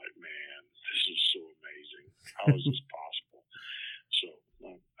 I was like, man, this is so amazing. How is this possible? So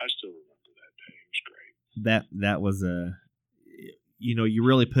I still remember that day. It was great. That was you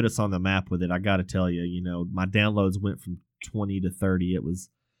really put us on the map with it. I got to tell you, my downloads went from 20 to 30. It was.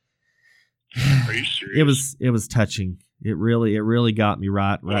 Are you serious? It was touching. It really got me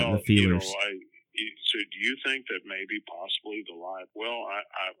right in the feelers. So do you think that maybe possibly the live? Well,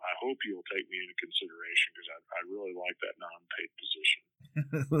 I hope you'll take me into consideration, because I really like that non-paid position.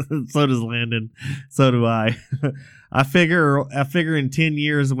 So does Landon. So do I. I figure in 10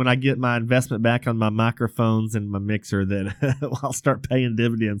 years, when I get my investment back on my microphones and my mixer, that I'll start paying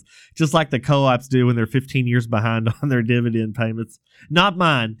dividends, just like the co-ops do when they're 15 years behind on their dividend payments. Not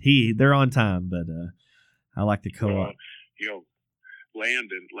mine. They're on time, but I like the co-op. Well,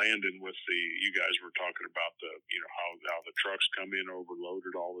 Landon with you guys were talking about how the trucks come in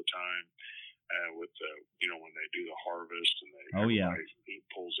overloaded all the time. With when they do the harvest, and he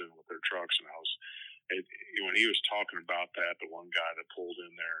pulls in with their trucks, and when he was talking about that, the one guy that pulled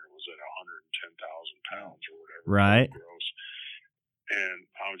in there, and it was at 110,000 pounds or whatever, right? Gross. And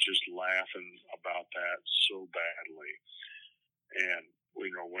I was just laughing about that so badly. And when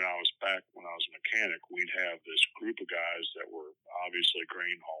I was a mechanic, we'd have this group of guys that were obviously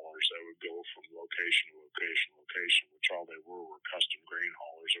grain haulers that would go from location to location to location, which all they were custom grain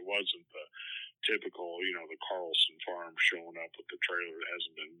haulers. It wasn't the typical, the Carlson farm showing up with the trailer that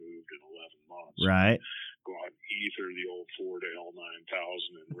hasn't been moved in 11 months. Right. Go out and ether the old Ford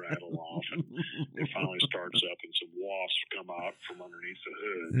L9000 and rattle off, and it finally starts up, and some wasps come out from underneath the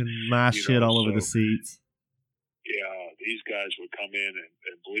hood. And my shit all over the seats. Yeah, these guys would come in,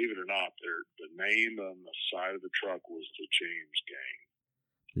 and believe it or not, the name on the side of the truck was the James Gang.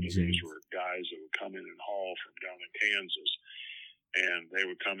 These were guys that would come in and haul from down in Kansas, and they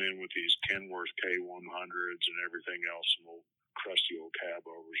would come in with these Kenworth K100s and everything else, and old crusty old cab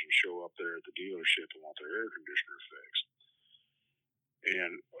overs, and show up there at the dealership and want their air conditioner fixed.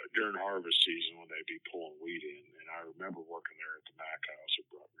 And during harvest season, when they'd be pulling wheat in, and I remember working there at the Mac House at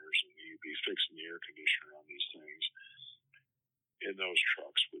Bruckner's, and you'd be fixing the air conditioner on these things, and those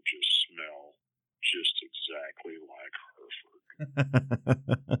trucks would just smell just exactly like Hereford.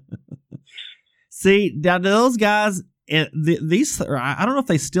 See, now those guys, and these, I don't know if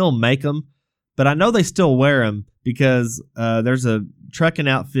they still make them, but I know they still wear them because there's a trucking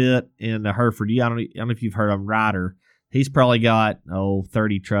outfit in Hereford. I don't know if you've heard of him, Ryder. He's probably got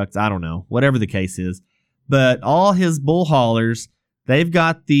 30 trucks. I don't know, whatever the case is. But all his bull haulers, they've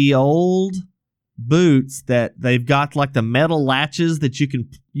got the old boots that they've got like the metal latches that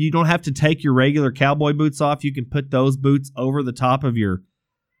you don't have to take your regular cowboy boots off. You can put those boots over the top of you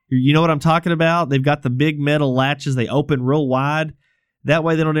know what I'm talking about? They've got the big metal latches. They open real wide. That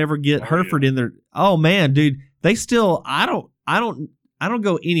way they don't ever get Hereford in there. Oh man, dude, they still, I don't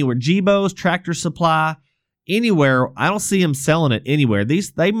go anywhere. Gebo's, Tractor Supply, anywhere. I don't see them selling it anywhere.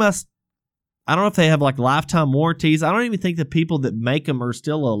 They must, I don't know if they have like lifetime warranties. I don't even think the people that make them are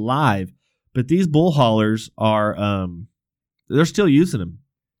still alive, but these bull haulers are, they're still using them.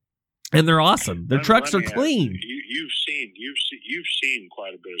 And they're awesome. Their trucks are clean. You've seen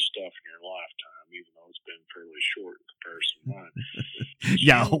quite a bit of stuff in your lifetime, even though it's been fairly short in comparison to mine.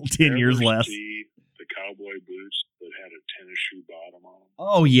 Yeah, 10 years less. See the cowboy boots that had a tennis shoe bottom on them?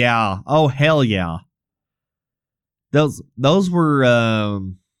 Oh yeah. Oh hell yeah. Those were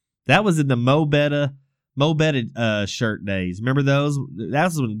that was in the Mo Betta shirt days. Remember those? That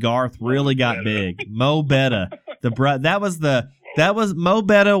was when Garth really got big. Mo Betta. Mo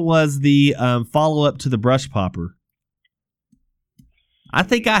Betta was the follow up to the Brush Popper. I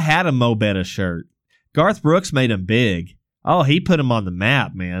think I had a Mo Betta shirt. Garth Brooks made him big. Oh, he put him on the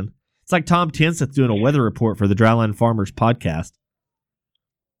map, man. It's like Tom Tenseth doing a weather report for the Dryland Farmers podcast.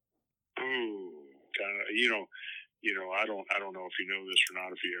 Ooh, kind of. I don't know if you know this or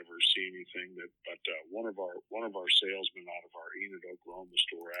not. If you ever see anything but one of our salesmen out of our Enid, Oklahoma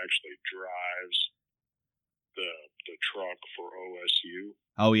store actually drives the truck for OSU.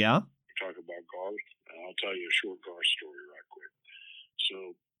 Oh yeah. You talk about Garth. I'll tell you a short Garth story right quick.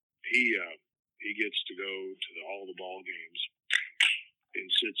 So he gets to go to all the ball games and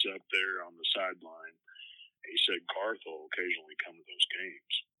sits up there on the sideline. He said Garth will occasionally come to those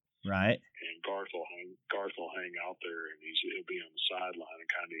games. Right. And Garth will hang out there, and he'll be on the sideline and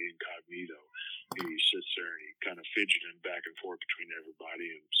kind of incognito. He sits there and he kind of fidgeting back and forth between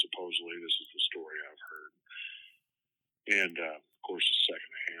everybody, and supposedly this is the story I've heard. And of course, it's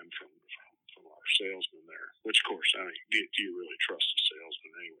secondhand from our salesman there. Which, of course, I mean, do you really trust a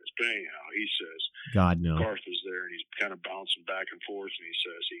salesman, anyways? But anyhow, he says, God no. Garth is there, and he's kind of bouncing back and forth, and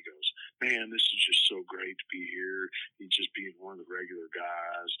he goes, man, this is just so great to be here. He's just being one of the regular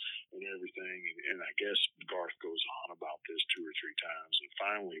guys and everything. And I guess Garth goes on about this 2 or 3 times. And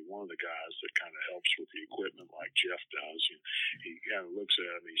finally, one of the guys that kind of helps with the equipment like Jeff does, he kind of looks at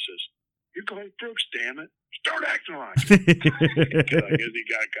him and he says, you're Garth Brooks, damn it. Start acting like it. I guess he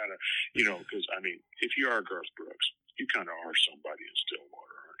got kind of, because, I mean, if you are Garth Brooks, you kind of are somebody in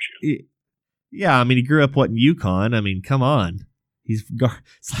Stillwater, aren't you? Yeah, I mean, he grew up, in Yukon? I mean, come on. It's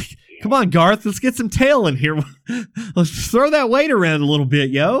like, come on, Garth, let's get some tail in here. Let's throw that weight around a little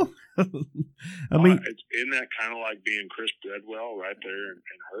bit, yo. I mean, isn't that kind of like being Chris Bredwell right there in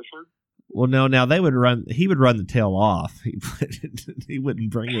Hereford? Well, no. Now he would run the tail off. He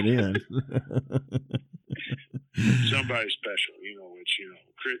wouldn't bring it in. Somebody special,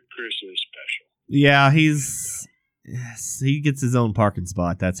 Chris is special. Yeah, he gets his own parking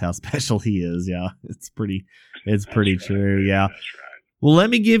spot. That's how special he is. Yeah, it's pretty true. Right. Yeah. That's right. Well, let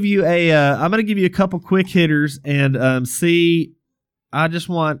me give you I'm going to give you a couple quick hitters and see. We're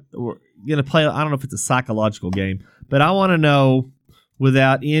going to play. I don't know if it's a psychological game, but I want to know,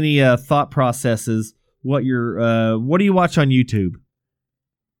 without any thought processes, what do you watch on YouTube?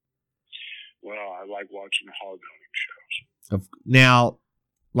 Well, I like watching hog hunting shows. Now,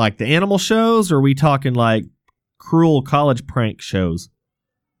 like the animal shows, or are we talking like cruel college prank shows?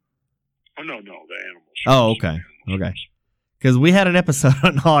 Oh, no, the animal shows. Oh, okay. Okay. Because we had an episode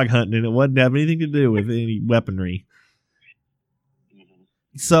on hog hunting, and it wouldn't have anything to do with any weaponry.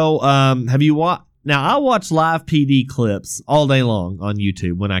 So, have you watched? Now, I watch live PD clips all day long on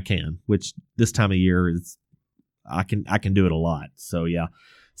YouTube when I can, which this time of year is I can do it a lot. So yeah.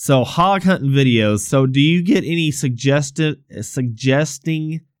 So hog hunting videos. So do you get any suggesting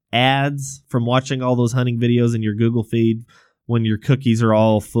ads from watching all those hunting videos in your Google feed when your cookies are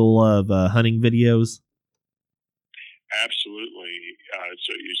all full of hunting videos? Absolutely.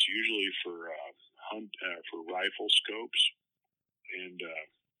 So it's usually for rifle scopes and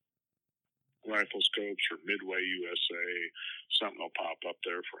rifle scopes or Midway USA. Something will pop up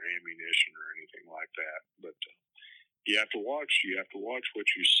there for ammunition or anything like that. But you have to watch what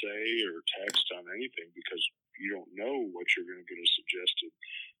you say or text on anything, because you don't know what you're going to get a suggested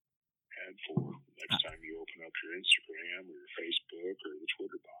ad for next time you open up your Instagram or your Facebook or the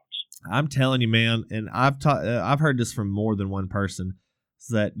Twitter box. I'm telling you, man, and I've heard this from more than one person,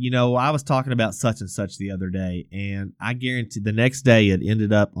 that, I was talking about such and such the other day, and I guarantee the next day it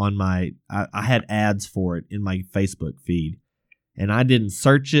ended up on I had ads for it in my Facebook feed, and I didn't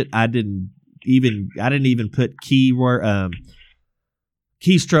search it. I didn't even put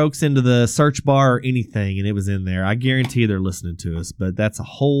keystrokes into the search bar or anything, and it was in there. I guarantee they're listening to us, but that's a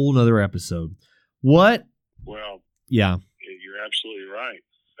whole nother episode. What? Well, yeah, you're absolutely right.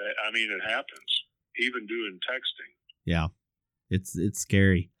 I mean, it happens, even doing texting. Yeah. It's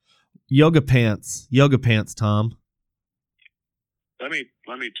scary. Yoga pants, Tom. Let me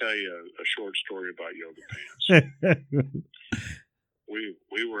tell you a short story about yoga pants. we were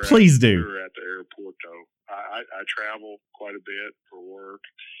we were at the airport though. I travel quite a bit for work,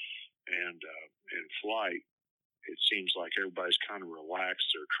 and in flight, it seems like everybody's kind of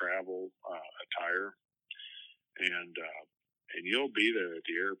relaxed their travel attire, and you'll be there at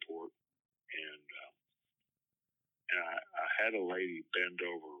the airport, and I had a lady bend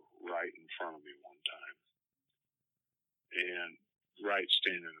over right in front of me one time, and right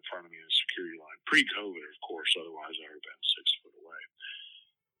standing in front of me in the security line. Pre-COVID, of course, otherwise I would have been 6 foot away.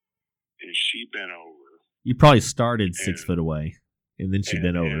 And she bent over. You probably started 6 foot away, and then she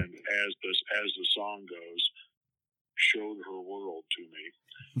bent over. And as the song goes, showed her world to me.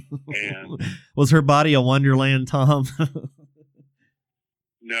 And was her body a wonderland, Tom?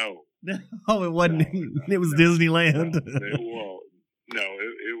 No. Oh, it wasn't. It was Disneyland. It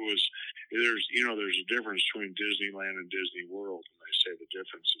was. There's a difference between Disneyland and Disney World, and they say the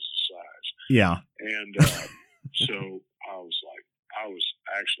difference is the size. Yeah. And so I was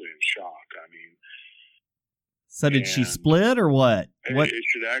actually in shock. I mean, so did she split or what? It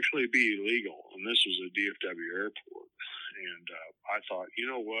should actually be illegal, and this was a DFW airport. And I thought, you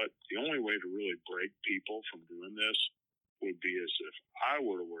know what? The only way to really break people from doing this would be as if I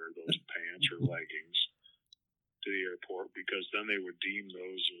were to wear those pants or leggings to the airport, because then they would deem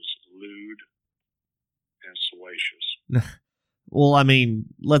those as lewd and salacious. Well, I mean,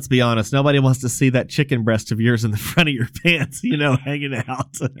 let's be honest. Nobody wants to see that chicken breast of yours in the front of your pants, hanging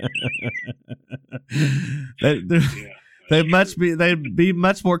out. They'd be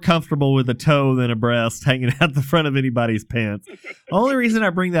much more comfortable with a toe than a breast hanging out the front of anybody's pants. Only reason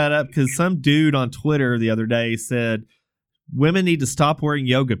I bring that up because some dude on Twitter the other day said women need to stop wearing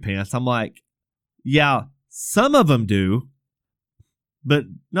yoga pants. I'm like, yeah, some of them do, but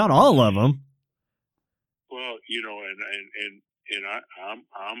not all of them. Well, and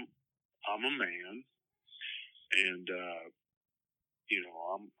I'm a man, and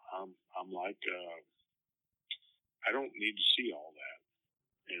I'm like, I don't need to see all that.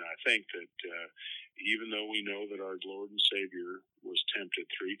 And I think that even though we know that our Lord and Savior was tempted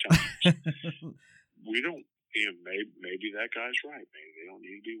 3 times, we don't. Maybe that guy's right. Maybe they don't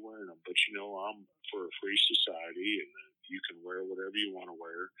need to be wearing them. But I'm for a free society, and you can wear whatever you want to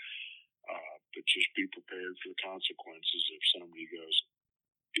wear. But just be prepared for the consequences if somebody goes,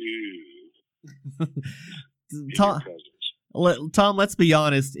 ew. Tom, let's be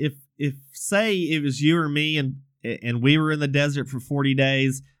honest. If say it was you or me and we were in the desert for 40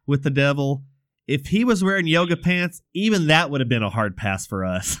 days with the devil, if he was wearing yoga pants, even that would have been a hard pass for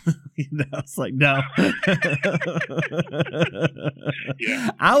us. It's like, no.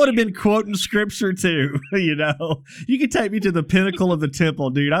 Yeah. I would have been quoting scripture too. You can take me to the pinnacle of the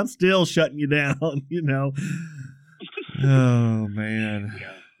temple, dude. I'm still shutting you down. Oh man.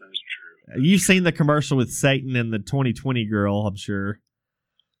 Yeah, that's true. You've seen the commercial with Satan and the 2020 girl, I'm sure.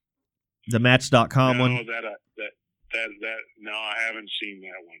 The Match.com one. No, I haven't seen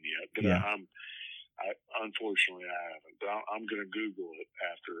that one yet. But yeah. Unfortunately, I haven't. But I'm going to Google it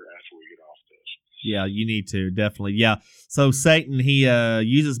after we get off this. Yeah, you need to, definitely. Yeah. So Satan, he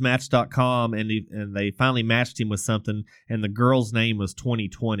uses Match.com, and they finally matched him with something, and the girl's name was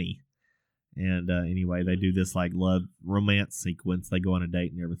 2020. And anyway, they do this like love romance sequence. They go on a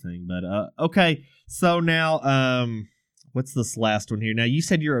date and everything. But okay, so now what's this last one here? Now you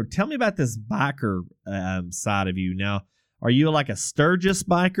said tell me about this biker side of you. Now, are you like a Sturgis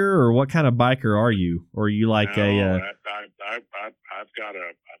biker, or what kind of biker are you? Or are you like no, a? I've got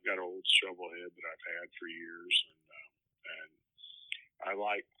an old shovel head that I've had for years, and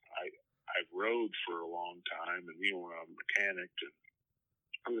I rode for a long time, and when I'm a mechanic and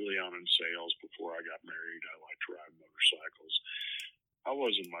early on in sales before I got married, I liked to ride motorcycles. I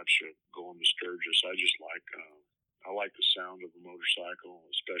wasn't much of going to Sturgis. I just I like the sound of a motorcycle,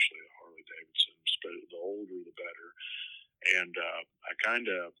 especially a Harley Davidson. The older, the better. And I kind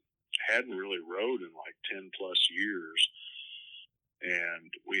of hadn't really rode in like 10 plus years.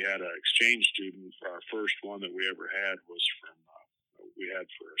 And we had an exchange student. Our first one that we ever had was we had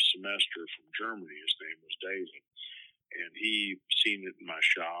for a semester from Germany. His name was David. And he seen it in my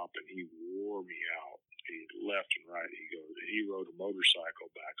shop, and he wore me out. He left and right. He rode a motorcycle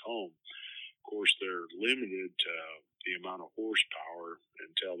back home. Of course, they're limited to the amount of horsepower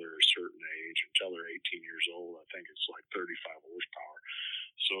until they're a certain age. Until they're 18 years old, I think it's like 35 horsepower.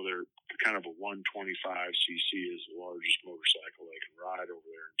 So they're kind of a 125cc is the largest motorcycle they can ride over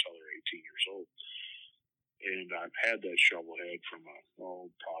there until they're 18 years old. And I've had that shovel head from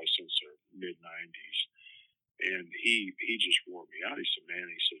probably since the mid-90s. And he just wore me out. He said, man,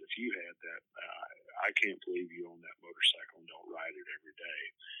 if you had that, I can't believe you own that motorcycle and don't ride it every day.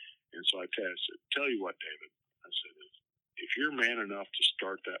 And so I said, tell you what, David, I said, if you're man enough to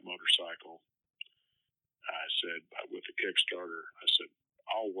start that motorcycle, I said, with a Kickstarter, I said,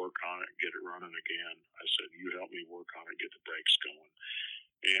 I'll work on it and get it running again. I said, you help me work on it, get the brakes going.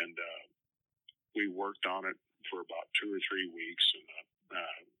 And we worked on it for about 2 or 3 weeks, and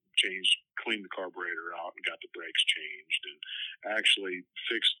cleaned the carburetor out and got the brakes changed, and actually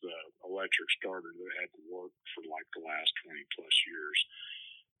fixed the electric starter that had to work for like the last 20 plus years,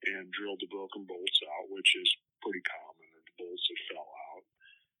 and drilled the broken bolts out, which is pretty common, or the bolts that fell out,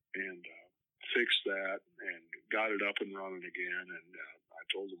 and fixed that and got it up and running again. And I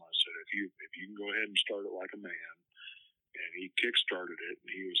told him, I said, if you can go ahead and start it like a man. And he kick-started it,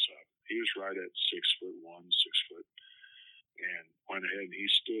 and he was right at 6'1", 6 foot, and went ahead and he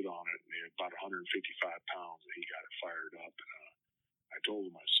stood on it, and about 155 pounds, and he got it fired up. And I told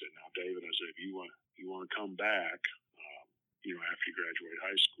him, I said, now, David, I said, if you want to come back, after you graduate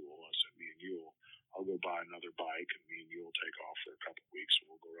high school, I said, I'll go buy another bike, and me and you will take off for a couple of weeks, and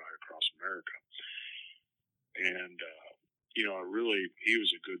we'll go ride across America. And, he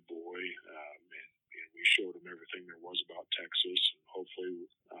was a good boy, and we showed him everything there was about Texas, and hopefully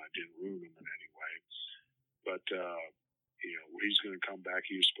didn't ruin him in any way. But, he's going to come back.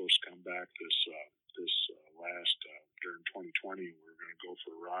 He was supposed to come back this last during 2020. We were going to go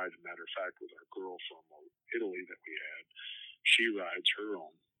for a ride. As a matter of fact, with our girl from Italy that we had, she rides her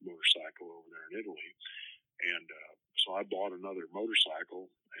own motorcycle over there in Italy, and so I bought another motorcycle,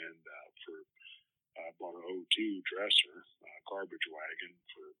 and I bought an 02 dresser, garbage wagon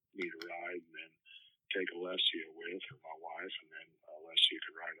for me to ride, and then take Alessia with, or my wife, and then Alessia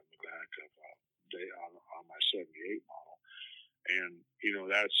could ride on the back of on my 78 model. And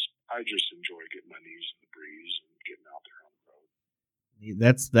I just enjoy getting my knees in the breeze and getting out there on the road.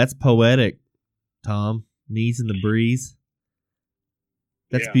 That's poetic, Tom. Knees in the breeze.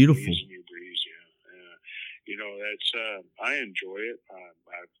 That's beautiful. Knees in the breeze, yeah. That's I enjoy it.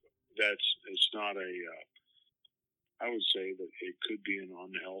 It's not a. I would say that it could be an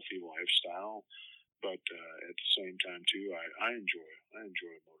unhealthy lifestyle, but at the same time too, I enjoy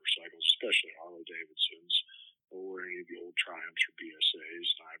motorcycles, especially Harley Davidsons or any of the old Triumphs or BSAs.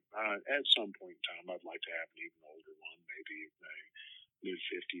 And at some point in time, I'd like to have an even older one, maybe in the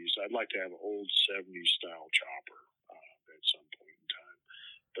mid-50s. I'd like to have an old 70s style chopper at some point in time.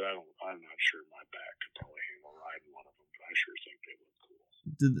 But I'm not sure my back could probably handle riding one of them, but I sure think they look cool.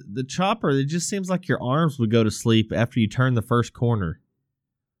 The chopper, it just seems like your arms would go to sleep after you turn the first corner.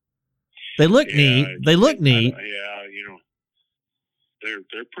 They look neat. They look neat.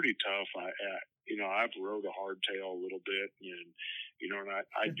 They're pretty tough. I've rode a hardtail a little bit, and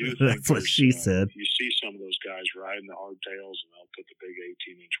I do think that's what she said. You see some of those guys riding the hardtails, and they'll put the big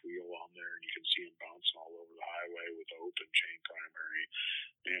 18-inch wheel on there, and you can see them bouncing all over the highway with the open chain primary,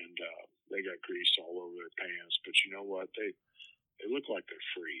 and they got grease all over their pants. But you know what? They look like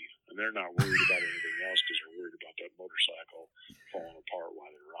they're free, and they're not worried about anything else because they're worried about that motorcycle falling apart while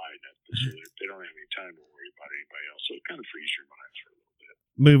they're riding it. So they don't have any time to worry about anybody else. So it kind of frees your mind for a little bit.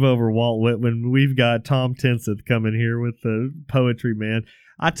 move over Walt Whitman. We've got Tom Tenseth coming here with the poetry, man.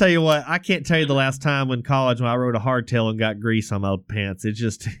 I tell you what, I can't tell you the last time in college when I rode a hardtail and got grease on my pants.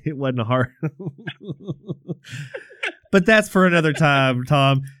 It wasn't a hard. But that's for another time,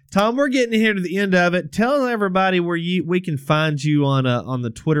 Tom. Tom, we're getting here to the end of it. Tell everybody where we can find you on the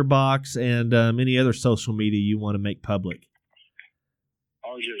Twitter box and any other social media you want to make public.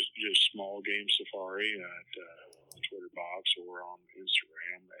 Oh, just Small Game Safari at Twitter box or on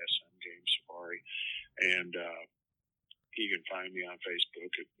Instagram, SM Game Safari, and you can find me on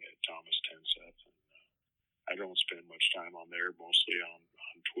Facebook at Thomas Tenseth. I don't spend much time on there, mostly on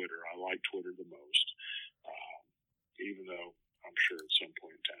Twitter. I like Twitter the most, even though I'm sure at some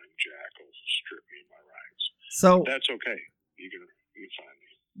point in time Jack will strip me of my rights. So but that's okay. You can find me.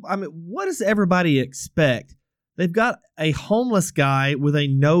 I mean, what does everybody expect? They've got a homeless guy with a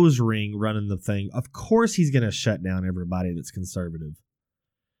nose ring running the thing. Of course he's going to shut down everybody that's conservative.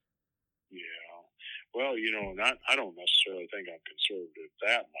 Well, I don't necessarily think I'm conservative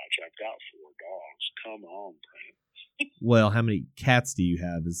that much. I've got 4 dogs. Come on, Brent. Well, how many cats do you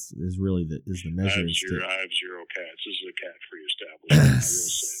have is really the measuring stick. I have 0 cats. This is a cat-free establishment. I will say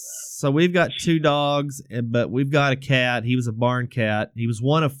that. So we've got 2 dogs, but we've got a cat. He was a barn cat. He was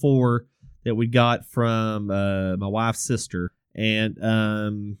one of 4 that we got from my wife's sister, and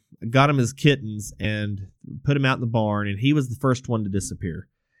got him as kittens and put him out in the barn, and he was the first one to disappear.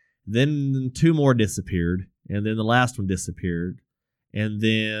 Then 2 more disappeared, and then the last one disappeared. And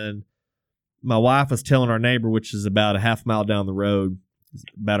then my wife was telling our neighbor, which is about a half mile down the road,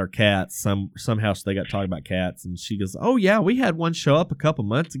 about our cats. Somehow they got talking about cats, and she goes, "Oh yeah, we had one show up a couple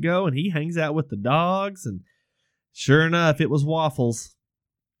months ago, and he hangs out with the dogs." And sure enough, it was Waffles.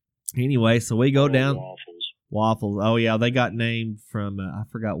 Anyway, so we go down. Waffles. Oh yeah, they got named from I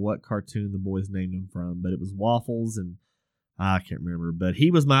forgot what cartoon the boys named them from, but it was Waffles, and I can't remember. But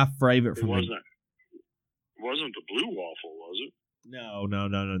he was my favorite. It wasn't the blue waffle, was it?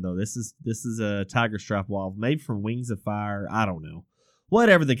 No. This is a tiger stripe waffle made from Wings of Fire. I don't know.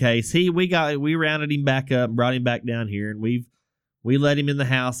 Whatever the case, we rounded him back up and brought him back down here, and we let him in the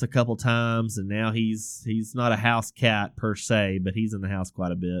house a couple times, and now he's not a house cat per se, but he's in the house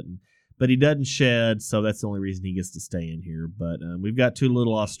quite a bit. But he doesn't shed, so that's the only reason he gets to stay in here. But we've got 2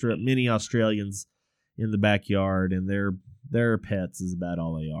 little mini Australians in the backyard, and their pets is about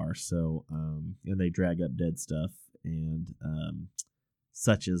all they are. So and they drag up dead stuff, and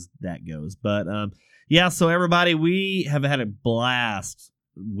such as that goes. But yeah, so everybody, we have had a blast.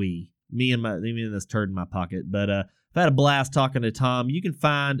 Me and this turd in my pocket, but I've had a blast talking to Tom. You can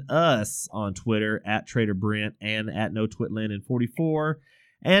find us on Twitter at Trader Brent and at NoTwitLandon44,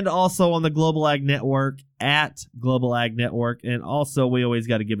 and also on the Global Ag Network at Global Ag Network. And also, we always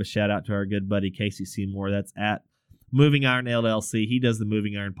got to give a shout out to our good buddy Casey Seymour. That's at Moving Iron LLC. He does the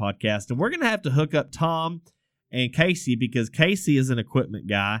Moving Iron podcast, and we're gonna have to hook up Tom and Casey because Casey is an equipment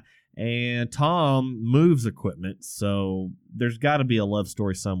guy and Tom moves equipment, so there's got to be a love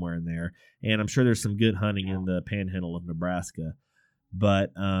story somewhere in there, and I'm sure there's some good hunting in the panhandle of Nebraska.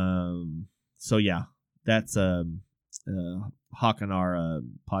 But so yeah, that's hawking our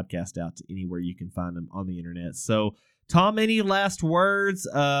podcast out to anywhere you can find them on the internet. So Tom, any last words?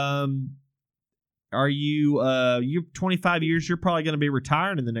 Are you're 25 years, you're probably going to be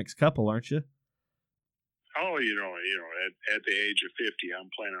retiring in the next couple, aren't you? Oh, at the age of 50, I'm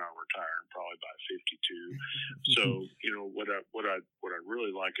planning on retiring probably by 52. So, what I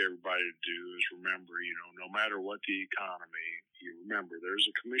really like everybody to do is remember, no matter what the economy, you remember there's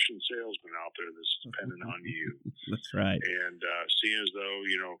a commission salesman out there that's dependent on you. That's right. And seeing as though,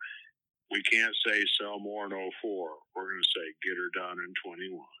 we can't say sell more in 04, we're going to say get her done in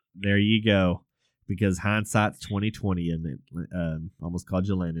 21. There you go. Because hindsight's 2020, isn't it? Almost called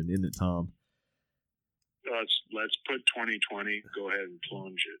you Lennon, isn't it, Tom? Let's put 2020. Go ahead and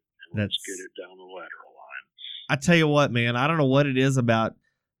plunge it, and let's get it down the lateral line. I tell you what, man. I don't know what it is about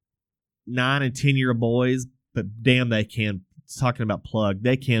 9 and 10-year boys, but damn, they can. Talking about plug,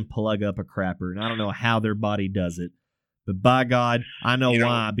 they can plug up a crapper, and I don't know how their body does it. But by God, I know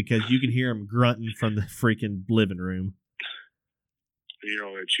why. Because you can hear them grunting from the freaking living room.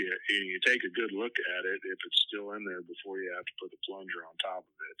 You take a good look at it if it's still in there before you have to put the plunger on top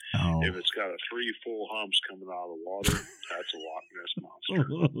of it. Oh. If it's got 3 full humps coming out of the water, that's a Loch Ness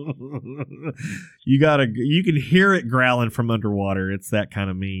monster. You can hear it growling from underwater. It's that kind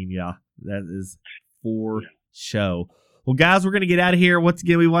of mean. Yeah, that is for show. Well, guys, we're going to get out of here. Once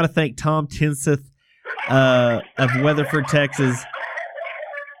again, we want to thank Tom Tenseth of Weatherford, Texas.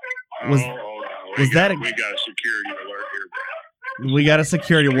 We got a security alert here. We got a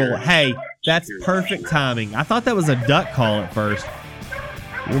security. Well, hey, that's perfect timing. I thought that was a duck call at first.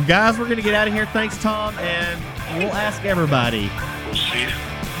 Well, guys, we're going to get out of here. Thanks, Tom, and we'll ask everybody. We'll see you.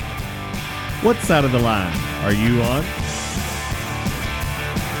 What side of the line are you on?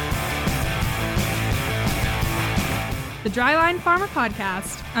 The Dryline Farmer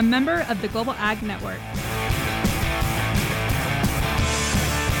Podcast, a member of the Global Ag Network.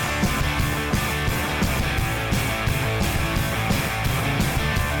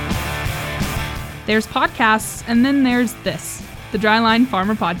 There's podcasts, and then there's this, the Dryline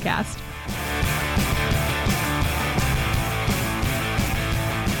Farmer Podcast.